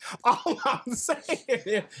all I'm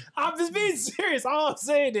saying, I'm just being serious. All I'm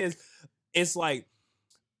saying is, it's like,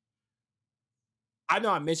 I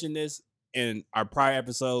know I mentioned this in our prior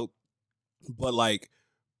episode, but like,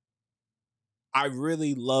 I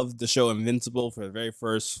really loved the show Invincible for the very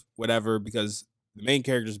first whatever, because the main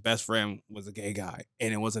character's best friend was a gay guy,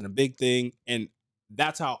 and it wasn't a big thing. And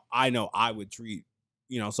that's how I know I would treat,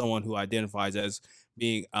 someone who identifies as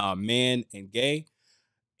being a man and gay.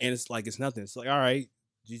 And it's like, it's nothing. It's like, all right,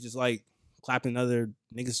 you just like clapping other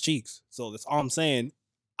niggas' cheeks. So that's all I'm saying.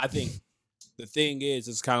 I think the thing is,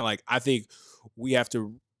 it's kind of like, I think we have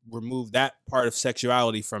to remove that part of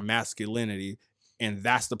sexuality from masculinity. And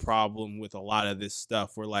that's the problem with a lot of this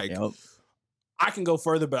stuff. We're like, I can go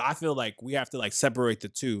further, but I feel like we have to like separate the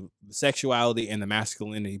two, the sexuality and the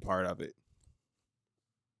masculinity part of it.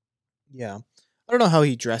 Yeah. I don't know how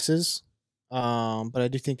he dresses, but I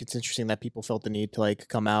do think it's interesting that people felt the need to like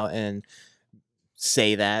come out and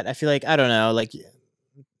say that. I feel like, I don't know, like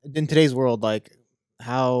in today's world, like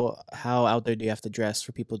how out there do you have to dress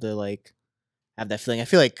for people to like have that feeling? I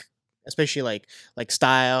feel like especially like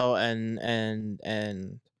style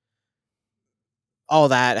and all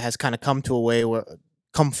that has kind of come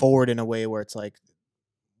forward in a way where it's like,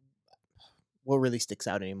 what really sticks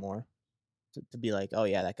out anymore? To be like, oh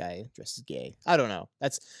yeah, that guy dresses gay. I don't know.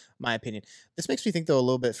 That's my opinion. This makes me think though a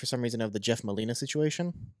little bit for some reason of the Jeff Molina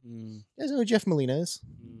situation. You guys know who Jeff Molina is?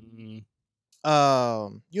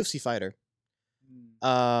 UFC fighter.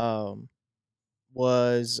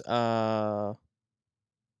 was no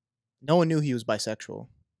one knew he was bisexual.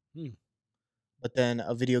 But then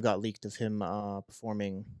a video got leaked of him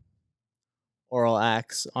performing oral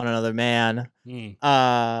acts on another man.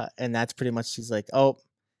 And that's pretty much, he's like, oh,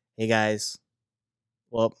 hey guys,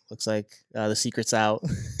 well, looks like the secret's out.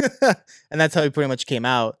 And that's how he pretty much came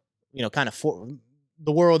out, you know, kind of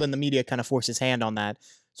the world and the media kind of forced his hand on that.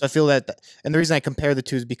 So I feel that, and the reason I compare the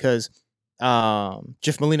two is because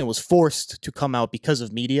Jeff Molina was forced to come out because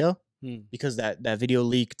of media, because that video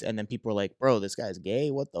leaked, and then people were like, bro, this guy's gay,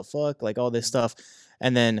 what the fuck, like all this stuff.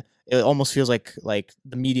 And then it almost feels like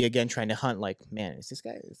the media again trying to hunt, like, man, is this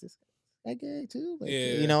guy gay too? Like,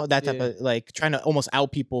 you know, that type of, like, trying to almost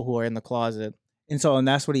out people who are in the closet. And so, and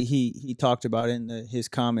that's what he talked about in his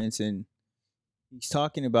comments, and he's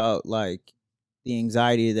talking about like the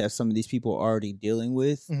anxiety that some of these people are already dealing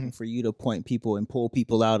with. And for you to point people and pull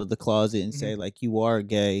people out of the closet and say like you are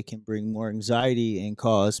gay can bring more anxiety and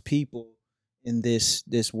cause people in this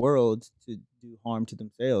world to do harm to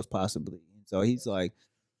themselves possibly. And so he's like,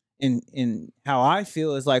 and how I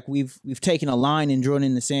feel is like we've taken a line and drawn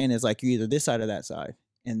in the sand as like you're either this side or that side,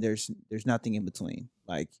 and there's nothing in between.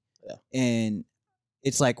 Like, and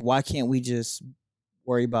it's like, why can't we just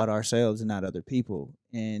worry about ourselves and not other people?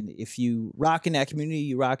 And if you rock in that community,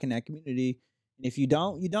 you rock in that community. And if you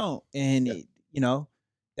don't, you don't. And, you know,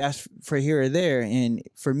 that's for here or there. And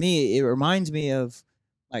for me, it reminds me of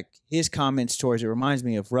like his comments towards, it reminds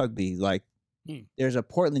me of rugby. Like there's a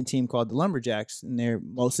Portland team called the Lumberjacks, and they're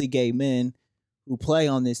mostly gay men who play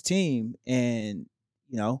on this team. And,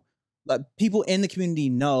 you know, like people in the community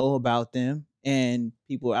know about them, and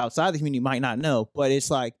people outside the community might not know. But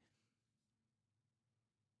it's like,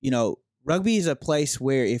 you know, rugby is a place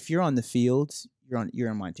where if you're on the fields, you're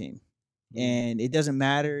on my team. And it doesn't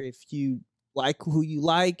matter if you like who you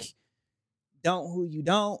like, who you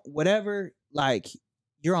don't, whatever, like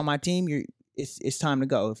you're on my team, it's time to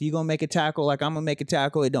go. If you're gonna make a tackle, like I'm gonna make a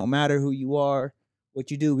tackle, it don't matter who you are,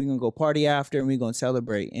 what you do, we're gonna go party after and we're gonna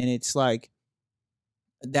celebrate. And it's like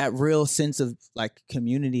that real sense of like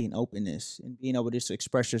community and openness and being able to just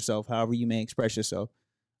express yourself however you may express yourself.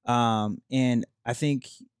 And I think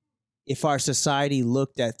if our society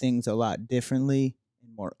looked at things a lot differently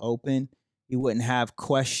and more open, you wouldn't have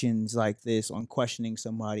questions like this on questioning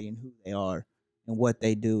somebody and who they are and what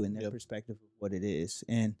they do and their perspective of what it is.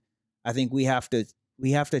 And I think we have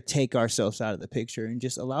to take ourselves out of the picture and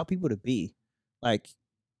just allow people to be. Like,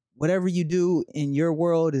 whatever you do in your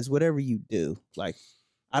world is whatever you do. Like,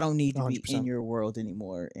 I don't need to 100%. Be in your world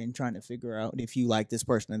anymore and trying to figure out if you like this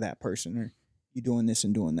person or that person, or you doing this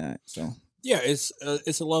and doing that. So yeah, it's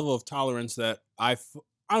a level of tolerance that I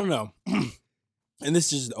don't know. And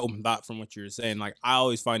this is just an open thought from what you were saying. Like, I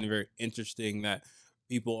always find it very interesting that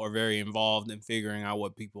people are very involved in figuring out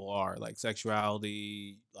what people are, like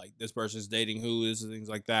sexuality, like this person's dating who is, and things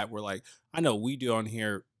like that. We're like, I know we do on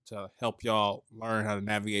here to help y'all learn how to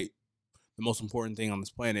navigate the most important thing on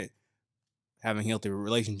this planet, having healthy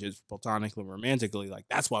relationships, platonically, romantically. Like,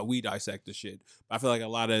 that's why we dissect the shit. But I feel like a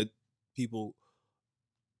lot of people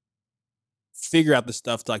figure out the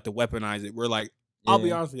stuff to like to weaponize it. We're like, I'll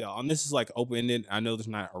be honest with y'all, and this is like open-ended. I know there's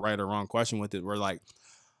not a right or wrong question with it. We're like,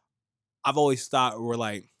 I've always thought we're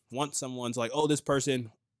like, once someone's like, oh, this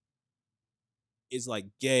person is like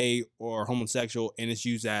gay or homosexual, and it's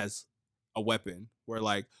used as a weapon. We're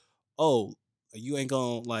like, oh, you ain't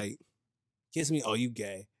gonna like kiss me? Oh, you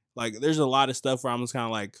gay. Like, there's a lot of stuff where I'm just kind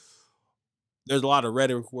of like, there's a lot of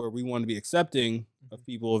rhetoric where we want to be accepting of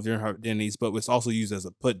people of their identities, but it's also used as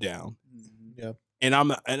a put down. Yeah.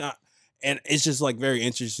 And it's just like very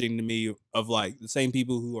interesting to me of like the same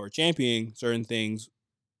people who are championing certain things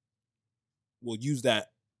will use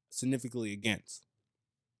that significantly against.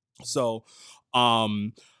 So,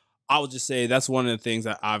 I would just say that's one of the things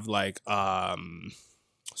that I've like,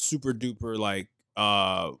 super duper like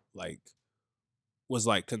was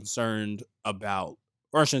like concerned about,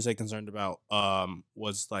 or I shouldn't say concerned about,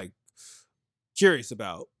 was like curious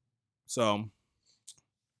about. So,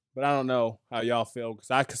 but I don't know how y'all feel,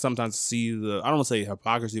 because I could sometimes see I don't want to say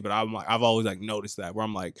hypocrisy, but I've always like noticed that where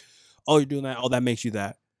I'm like, oh, you're doing that, oh, that makes you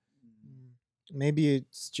that. Maybe it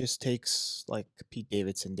just takes like Pete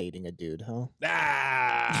Davidson dating a dude, huh?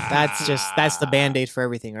 That's the Band-Aid for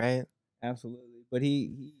everything, right? Absolutely. But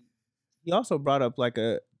he also brought up like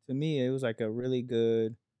to me, it was like a really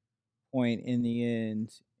good point in the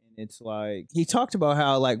end. And it's like, he talked about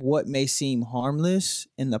how like what may seem harmless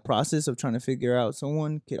in the process of trying to figure out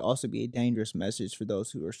someone could also be a dangerous message for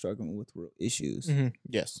those who are struggling with real issues.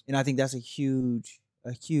 Yes. And I think that's a huge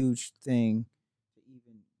thing to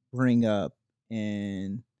even bring up.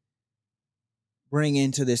 And bring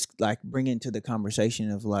into the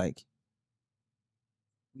conversation of like,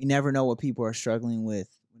 we never know what people are struggling with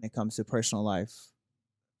when it comes to personal life,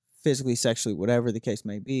 physically, sexually, whatever the case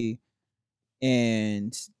may be,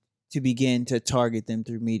 and to begin to target them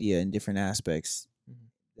through media in different aspects.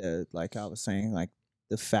 Like I was saying, like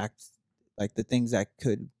the fact, like the things that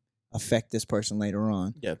could affect this person later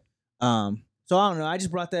on. Yeah. So I don't know. I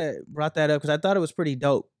just brought that up because I thought it was pretty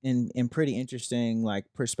dope and pretty interesting, like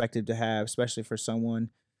perspective to have, especially for someone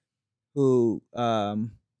who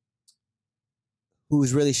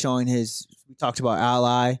who's really showing his. We talked about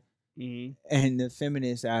ally and the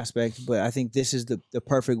feminist aspect, but I think this is the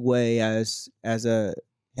perfect way as a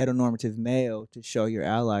heteronormative male to show your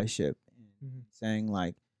allyship, saying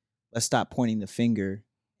like, let's stop pointing the finger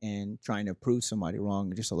and trying to prove somebody wrong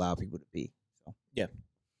and just allow people to be. So yeah,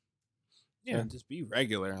 just be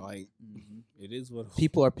regular. Like it is what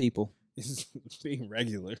people are people. It's being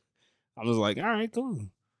regular. I was like, all right, cool.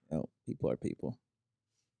 No, people are people.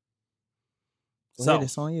 So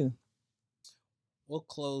it's on you. We'll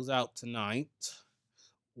close out tonight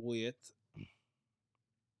with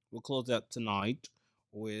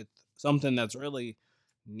something that's really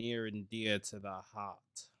near and dear to the heart.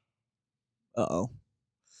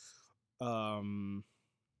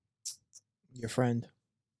 Your friend.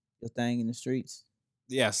 Your thing in the streets.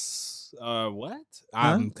 Yes. What?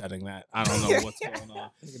 I'm cutting that. I don't know what's going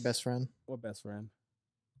on. Your best friend. What best friend?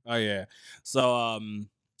 Oh yeah. So I'm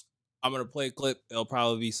gonna play a clip. It'll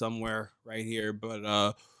probably be somewhere right here,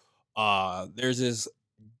 but there's this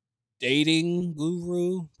dating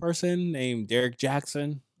guru person named Derrick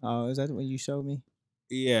Jaxn. Oh, is that what you showed me?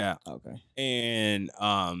 Yeah. Okay. And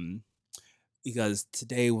because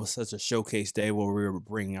today was such a showcase day where we were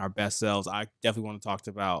bringing our best selves, I definitely want to talk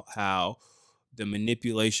about how the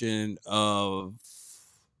manipulation of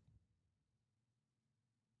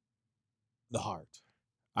the heart.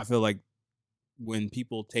 I feel like when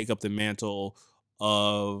people take up the mantle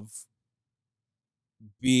of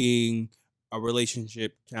being a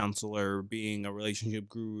relationship counselor, being a relationship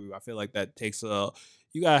guru, I feel like that takes you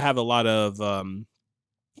gotta have a lot of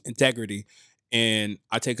integrity. And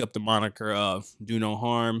I take up the moniker of do no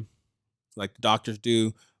harm, like the doctors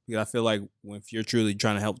do, because I feel like if you're truly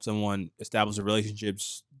trying to help someone establish a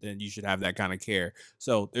relationships, then you should have that kind of care.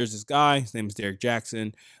 So there's this guy, his name is Derrick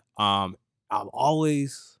Jaxn.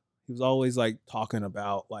 He was always like talking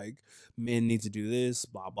about like men need to do this,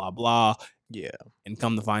 blah blah blah. Yeah. And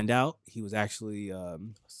come to find out, he was actually a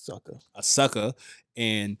sucker.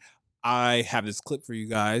 And I have this clip for you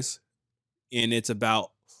guys, and it's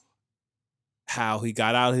about how he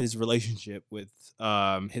got out of his relationship with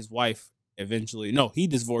his wife. Eventually, no, he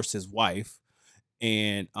divorced his wife,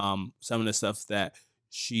 and some of the stuff that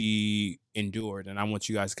she endured. And I want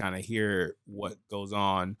you guys to kind of hear what goes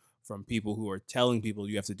on from people who are telling people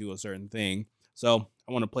you have to do a certain thing. So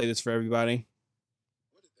I want to play this for everybody.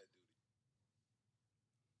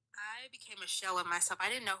 I became a shell of myself. I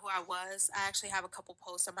didn't know who I was. I actually have a couple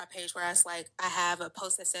posts on my page where I have a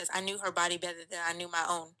post that says, I knew her body better than I knew my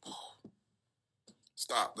own.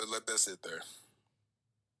 Stop. Let that sit there.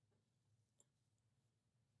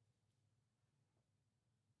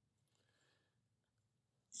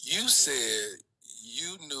 You said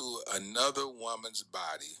you knew another woman's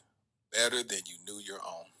body better than you knew your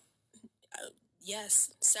own.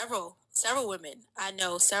 Yes, several women. I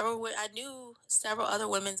knew several other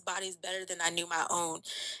women's bodies better than I knew my own,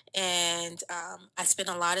 and I spent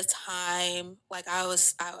a lot of time. Like I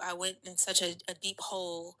went in such a deep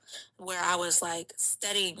hole where I was like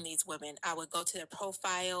studying these women. I would go to their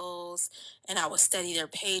profiles and I would study their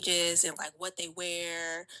pages and like what they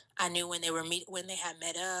wear. I knew when they had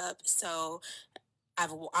met up. So I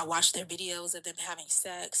watched their videos of them having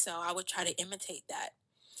sex. So I would try to imitate that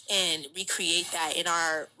and recreate that in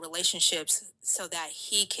our relationships so that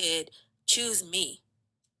he could choose me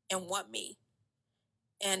and want me.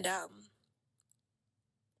 And that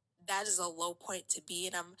is a low point to be.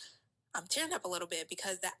 And I'm tearing up a little bit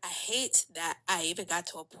because I hate that I even got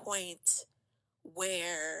to a point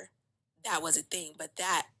where that was a thing, but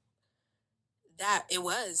that it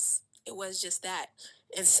was just that.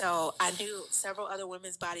 And so I knew several other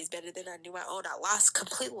women's bodies better than I knew my own. I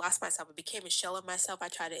completely lost myself. I became a shell of myself. I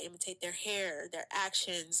tried to imitate their hair, their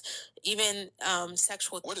actions, even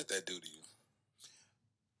sexual. What did that do to you?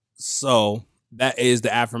 So that is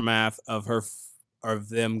the aftermath of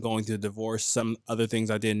them going through the divorce. Some other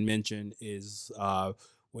things I didn't mention is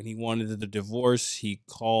when he wanted the divorce, he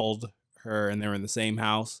called her and they were in the same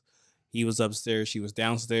house. He was upstairs, she was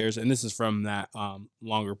downstairs, and this is from that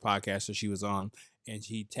longer podcast that she was on. And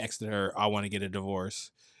he texted her, "I want to get a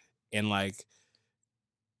divorce," and like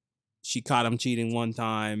she caught him cheating one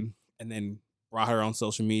time and then brought her on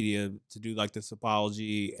social media to do like this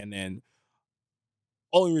apology. And then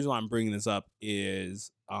only reason why I'm bringing this up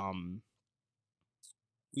is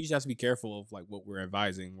we just have to be careful of like what we're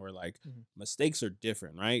advising. Where like mistakes are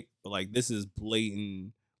different, right? But like this is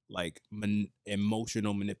blatant like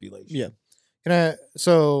emotional manipulation. Yeah. Can I?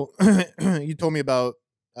 So you told me about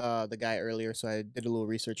the guy earlier, so I did a little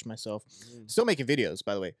research myself. Still making videos,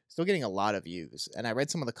 by the way. Still getting a lot of views, and I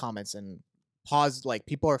read some of the comments and paused. Like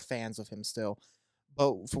people are fans of him still.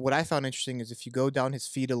 But for what I found interesting is if you go down his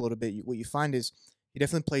feed a little bit, what you find is he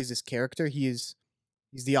definitely plays this character. He's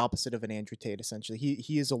the opposite of an Andrew Tate, essentially.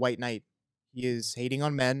 He is a white knight. He is hating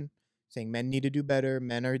on men, saying men need to do better,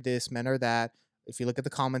 men are this, men are that. If you look at the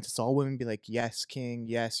comments, it's all women be like, yes, king,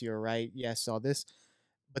 yes, you're right, yes, all this.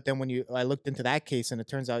 But then I looked into that case, and it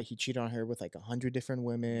turns out he cheated on her with like 100 different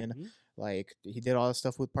women. Like he did all this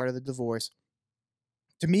stuff with part of the divorce.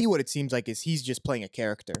 To me, what it seems like is he's just playing a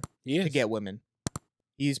character to get women.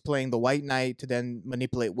 He's playing the white knight to then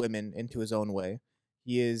manipulate women into his own way.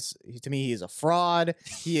 To me, he is a fraud.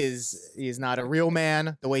 He is not a real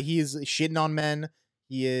man. The way he is shitting on men,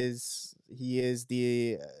 he is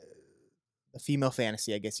the female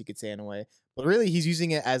fantasy, I guess you could say in a way. But really, he's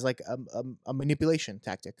using it as like a manipulation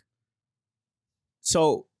tactic.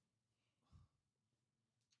 So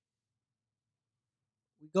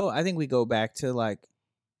I think we go back to like,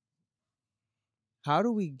 how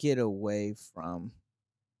do we get away from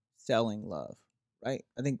selling love, right?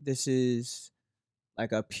 I think this is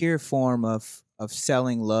like a pure form of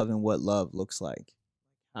selling love and what love looks like.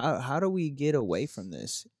 How do we get away from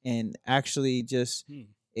this and actually just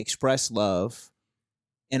express love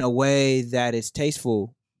in a way that is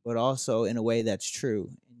tasteful, but also in a way that's true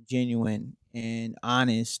and genuine and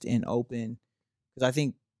honest and open? Because I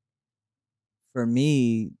think for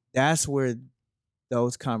me, that's where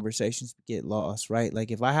those conversations get lost, right?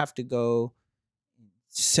 Like if I have to go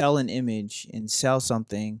sell an image and sell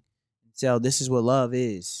something, sell this is what love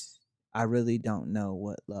is, I really don't know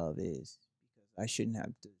what love is. I shouldn't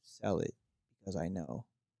have to sell it because I know.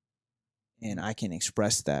 And I can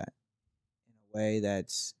express that in a way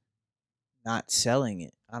that's not selling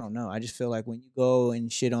it. I don't know. I just feel like when you go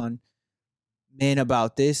and shit on men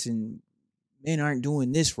about this and men aren't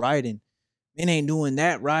doing this right and men ain't doing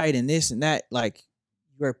that right and this and that, like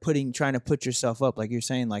you're trying to put yourself up, like you're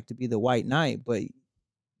saying, like to be the white knight, but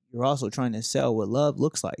you're also trying to sell what love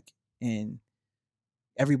looks like. And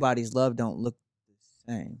everybody's love don't look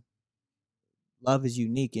the same. Love is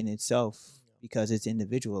unique in itself because it's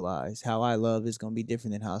individualized. How I love is going to be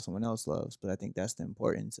different than how someone else loves. But I think that's the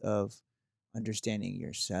importance of understanding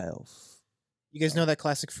yourself. You guys know that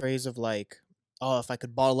classic phrase of like, oh, if I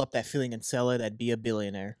could bottle up that feeling and sell it, I'd be a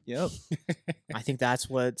billionaire. Yep. I think that's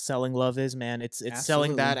what selling love is, man. It's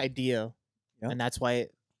selling that idea. Yep. And that's why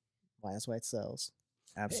it sells.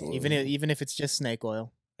 Absolutely. Even if it's just snake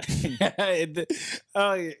oil.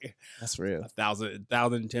 Oh, that's real.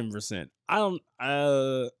 10%.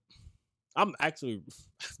 I'm actually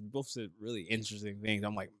both said really interesting things.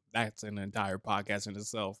 I'm like, that's an entire podcast in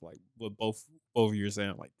itself. Like what both of you are saying,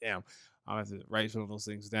 I'm like, damn, I have to write some of those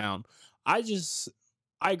things down. I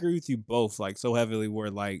agree with you both, like so heavily where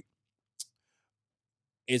like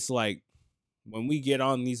it's like when we get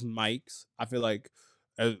on these mics, I feel like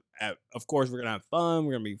of course we're gonna have fun,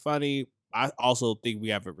 we're gonna be funny. I also think we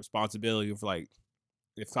have a responsibility for like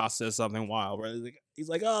if Cost says something wild, right? He's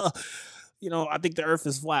like, oh, I think the earth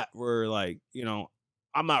is flat. We're like,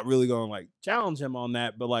 I'm not really going to like challenge him on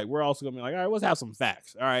that, but like we're also gonna be like, all right, let's have some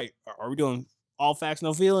facts. All right. Are we doing all facts,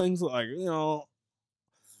 no feelings? Like,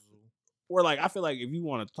 or like I feel like if you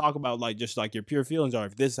want to talk about like just like your pure feelings or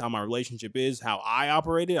if this is how my relationship is, how I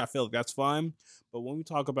operated, I feel like that's fine. But when we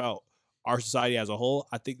talk about our society as a whole,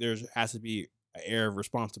 I think there has to be an air of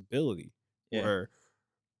responsibility. Yeah.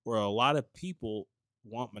 Where a lot of people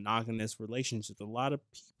want monogamous relationships. A lot of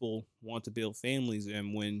people want to build families.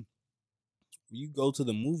 And when you go to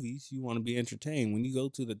the movies, you want to be entertained. When you go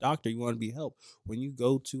to the doctor, you want to be helped. When you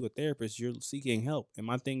go to a therapist, you're seeking help. And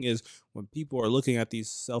my thing is, when people are looking at these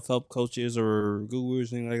self-help coaches or gurus,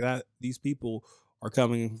 things like that, these people are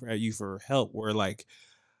coming at you for help. Where like,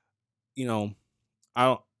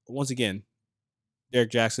 once again,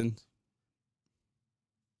 Derrick Jaxn,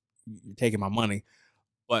 you're taking my money,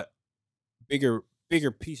 but bigger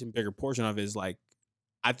piece and bigger portion of it is like,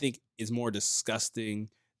 I think it's more disgusting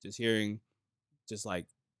just hearing just like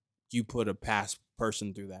you put a past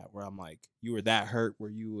person through that, where I'm like, you were that hurt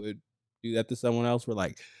where you would do that to someone else. We're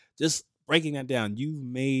like, just breaking that down. You've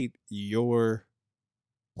made your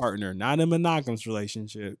partner, not in a monogamous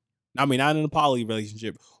relationship, not in a poly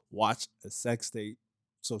relationship, watch a sex tape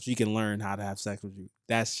so she can learn how to have sex with you.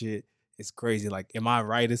 That shit is crazy. Like in my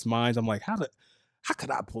rightest mind, I'm like, how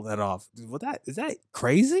could I pull that off? Is that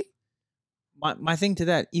crazy? My thing to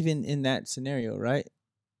that, even in that scenario, right?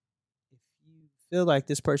 If you feel like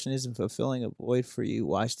this person isn't fulfilling a void for you,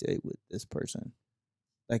 why stay with this person?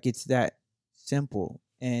 Like it's that simple,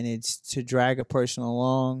 and it's to drag a person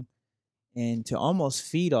along and to almost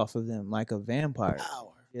feed off of them like a vampire. Power.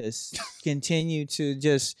 Just continue to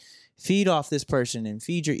just feed off this person and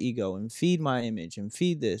feed your ego and feed my image and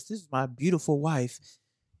feed this. This is my beautiful wife.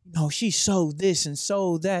 You know, she sold this and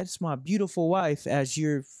sold that. It's my beautiful wife, as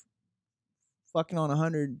you're fucking on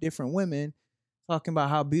 100 different women, talking about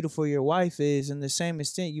how beautiful your wife is, and the same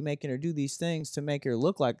extent you making her do these things to make her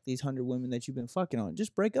look like these 100 women that you've been fucking on.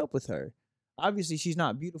 Just break up with her. Obviously, she's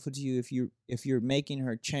not beautiful to you if you're making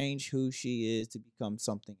her change who she is to become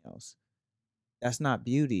something else. That's not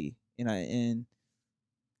beauty. And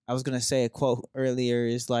I was gonna say a quote earlier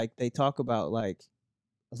is like they talk about like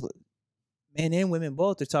men and women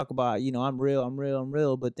both. They talk about, you know, I'm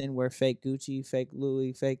real, but then wear fake Gucci, fake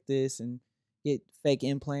Louis, fake this, and get fake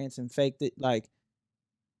implants and fake that. Like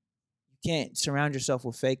you can't surround yourself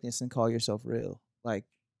with fakeness and call yourself real. Like,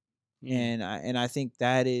 and I think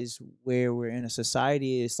that is where we're in a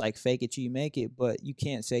society. It's like fake it till you make it, but you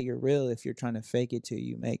can't say you're real if you're trying to fake it till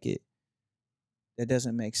you make it. That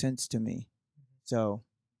doesn't make sense to me. So,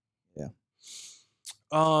 yeah.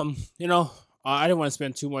 You know, I didn't want to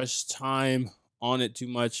spend too much time on it too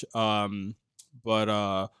much. But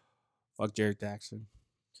fuck Derrick Jaxn.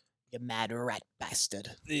 You mad rat bastard.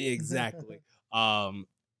 Exactly.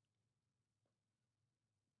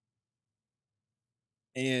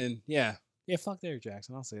 And yeah, fuck Derrick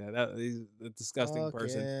Jaxn. I'll say that. He's a disgusting Fuck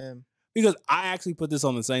person. him. Because I actually put this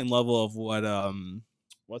on the same level of what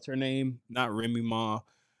what's her name? Not Remy Ma.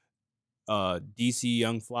 DC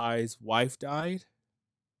Young Fly's wife died.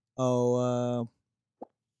 Oh,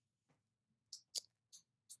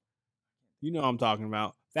 You know what I'm talking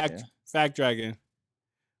about. Fact Yeah. Dragon.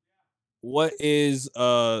 What is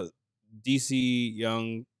DC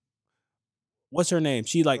Young? What's her name?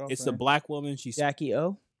 She like it's a Girlfriend. black woman. She's Jackie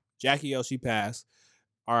O. Jackie O. She passed.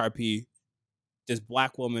 R.I.P. This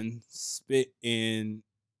black woman spit in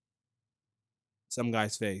some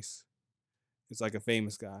guy's face. It's like a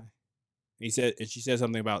famous guy. And she said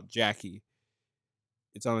something about Jackie.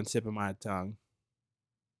 It's on the tip of my tongue.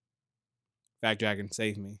 Fact Dragon,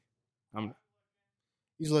 save me.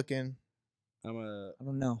 He's looking. I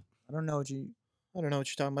don't know. I don't know what you're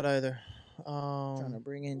talking about either. trying to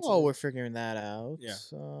bring into. Oh, we're figuring that out. Yeah.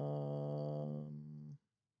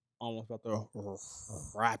 Almost about to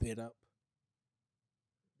wrap it up.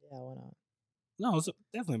 Yeah, why not? No, it's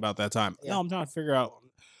definitely about that time. Yeah. No, I'm trying to figure out.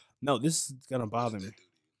 No, this is gonna bother me.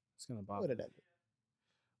 It's gonna bother What me. did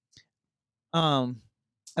I do?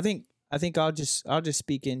 I think I'll just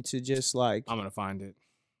speak into just like I'm gonna find it.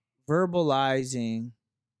 verbalizing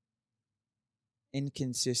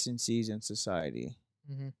inconsistencies in society.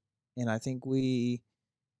 Mm-hmm. And I think we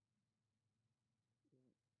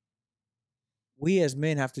as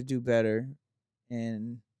men have to do better.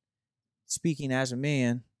 And speaking as a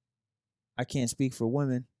man, I can't speak for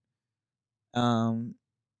women.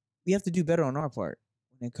 We have to do better on our part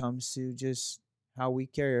when it comes to just how we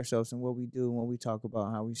carry ourselves and what we do and what we talk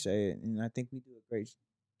about, how we say it. And I think we do a great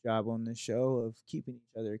job on this show of keeping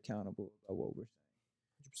each other accountable about what we're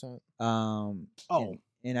saying. 100%.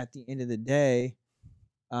 And at the end of the day,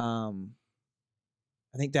 I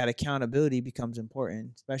think that accountability becomes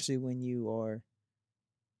important, especially when you are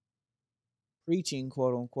preaching,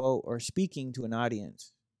 quote unquote, or speaking to an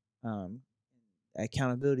audience.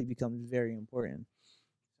 Accountability becomes very important.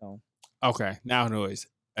 So, Okay, now noise.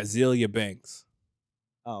 Azealia Banks.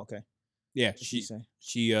 oh, okay. Yeah, What'd she say?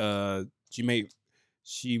 she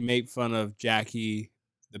made fun of Jackie,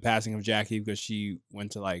 the passing of Jackie, because she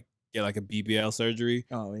went to like get like a BBL surgery.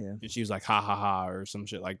 Oh yeah. And she was like ha ha ha or some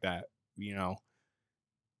shit like that, you know.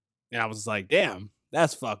 And I was like, damn,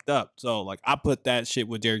 that's fucked up. So like I put that shit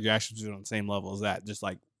with Derrick Jaxn on the same level as that, just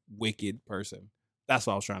like wicked person. That's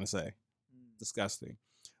what I was trying to say. Disgusting.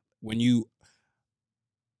 When you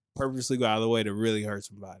purposely go out of the way to really hurt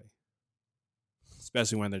somebody,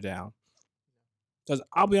 especially when they're down. Because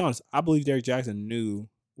I'll be honest, I believe Derrick Jaxn knew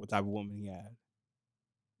what type of woman he had.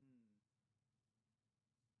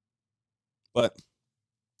 But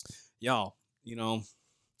y'all, you know,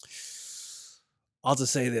 I'll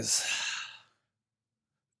just say this.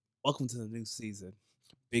 Welcome to the new season.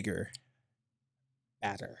 Bigger,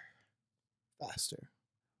 badder, Faster.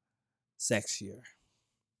 sexier.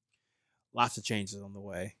 Lots of changes on the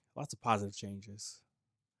way. Lots of positive changes.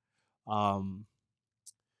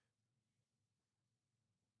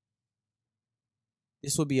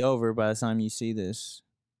 this will be over by the time you see this,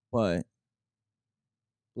 but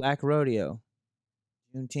Black Rodeo,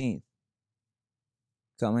 Juneteenth,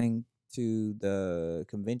 coming to the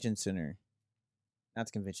convention center. Not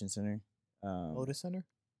the convention center. Motor Center?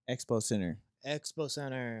 Expo Center. Expo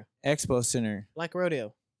Center. Expo Center. Black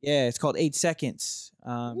Rodeo. Yeah, it's called 8 Seconds.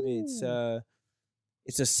 It's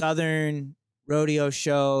a southern rodeo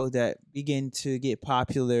show that began to get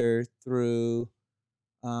popular through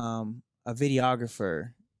a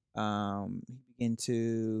videographer. He began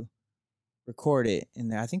to record it,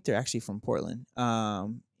 and I think they're actually from Portland.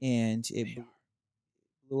 And it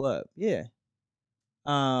blew up. Yeah.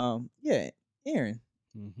 Yeah, Aaron.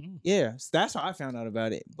 Mm-hmm. Yeah, so that's how I found out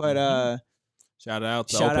about it. But Shout out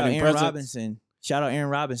to shout out opening Aaron presents. Robinson. Shout out Aaron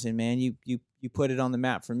Robinson, man. You put it on the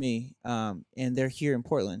map for me. And they're here in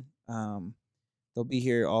Portland. They'll be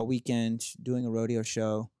here all weekend doing a rodeo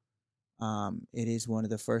show. It is one of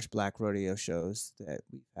the first Black rodeo shows that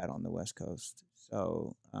we've had on the West Coast.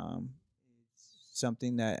 So it's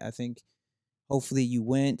something that I think hopefully you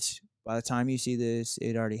went. By the time you see this,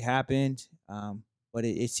 it already happened. But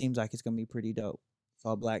it seems like it's gonna be pretty dope. It's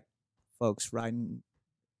all Black folks riding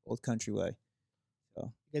Old Country Way.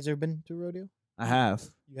 So You guys ever been to a rodeo? I have.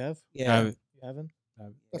 You have? Yeah. You haven't?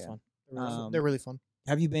 They're Yeah. fun. They're really fun.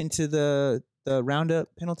 Have you been to the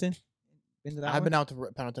Roundup Pendleton? Been to that I've one? been out to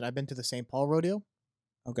Pendleton. I've been to the St. Paul rodeo.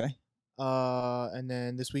 Okay. And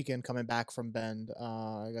then this weekend coming back from Bend,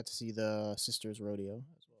 I got to see the Sisters rodeo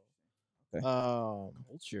as well. Okay.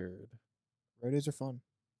 Cultured. Rodeos are fun.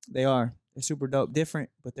 They are. They're super dope. Different,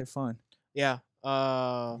 but they're fun. Yeah.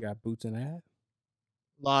 You got boots and hat.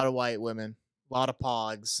 Lot of white women. A lot of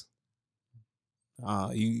pogs.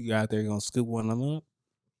 You out there gonna scoop one of them up?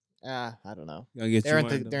 I don't know. You gonna get They're you one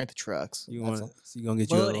into of them? they're into trucks. You That's want? all. So you gonna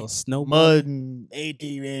get you a Muddy. little snow Mud and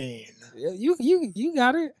ATV. Yeah, you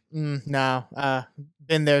got it. No.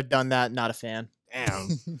 Been there, done that. Not a fan Damn,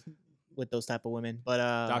 with those type of women. But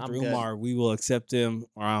Dr. I'm good. Umar, we will accept him,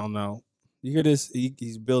 or I don't know. You hear this?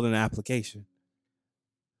 He's building an application.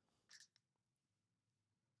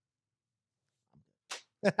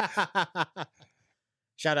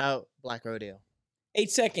 Shout out Black Rodeo.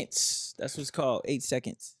 8 seconds. That's what it's called. 8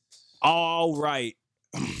 seconds. All right.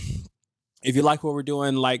 If you like what we're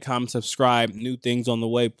doing, like, comment, subscribe. New things on the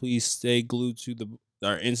way. Please stay glued to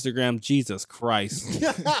our Instagram. Jesus Christ.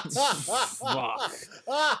 Wow.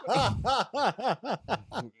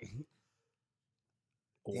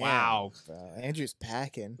 Damn, bro. Andrew's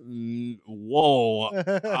packing. Whoa.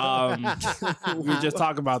 We were just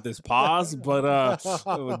talking about this pause, but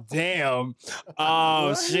damn.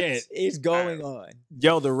 Oh shit. Is going on?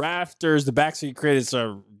 Yo, the rafters, the backstreet credits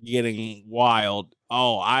are getting wild.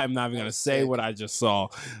 Oh, I'm not even gonna say sick. what I just saw.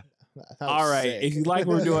 That was All right. sick. If you like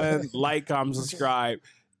what we're doing, like, comment, subscribe.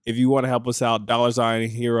 If you want to help us out, $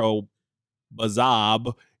 Hero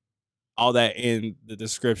Bazab, all that in the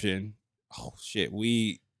description. Oh shit,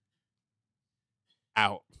 we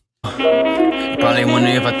out. Probably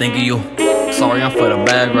wondering if I think of you. Sorry, I'm for the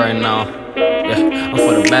bag right now. Yeah, I'm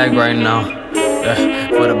for the bag right now. Yeah,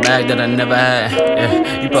 for the bag that I never had.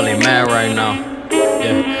 Yeah, you probably mad right now.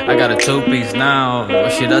 Yeah, I got a 2-piece now.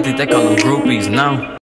 But shit, I think they call them groupies now.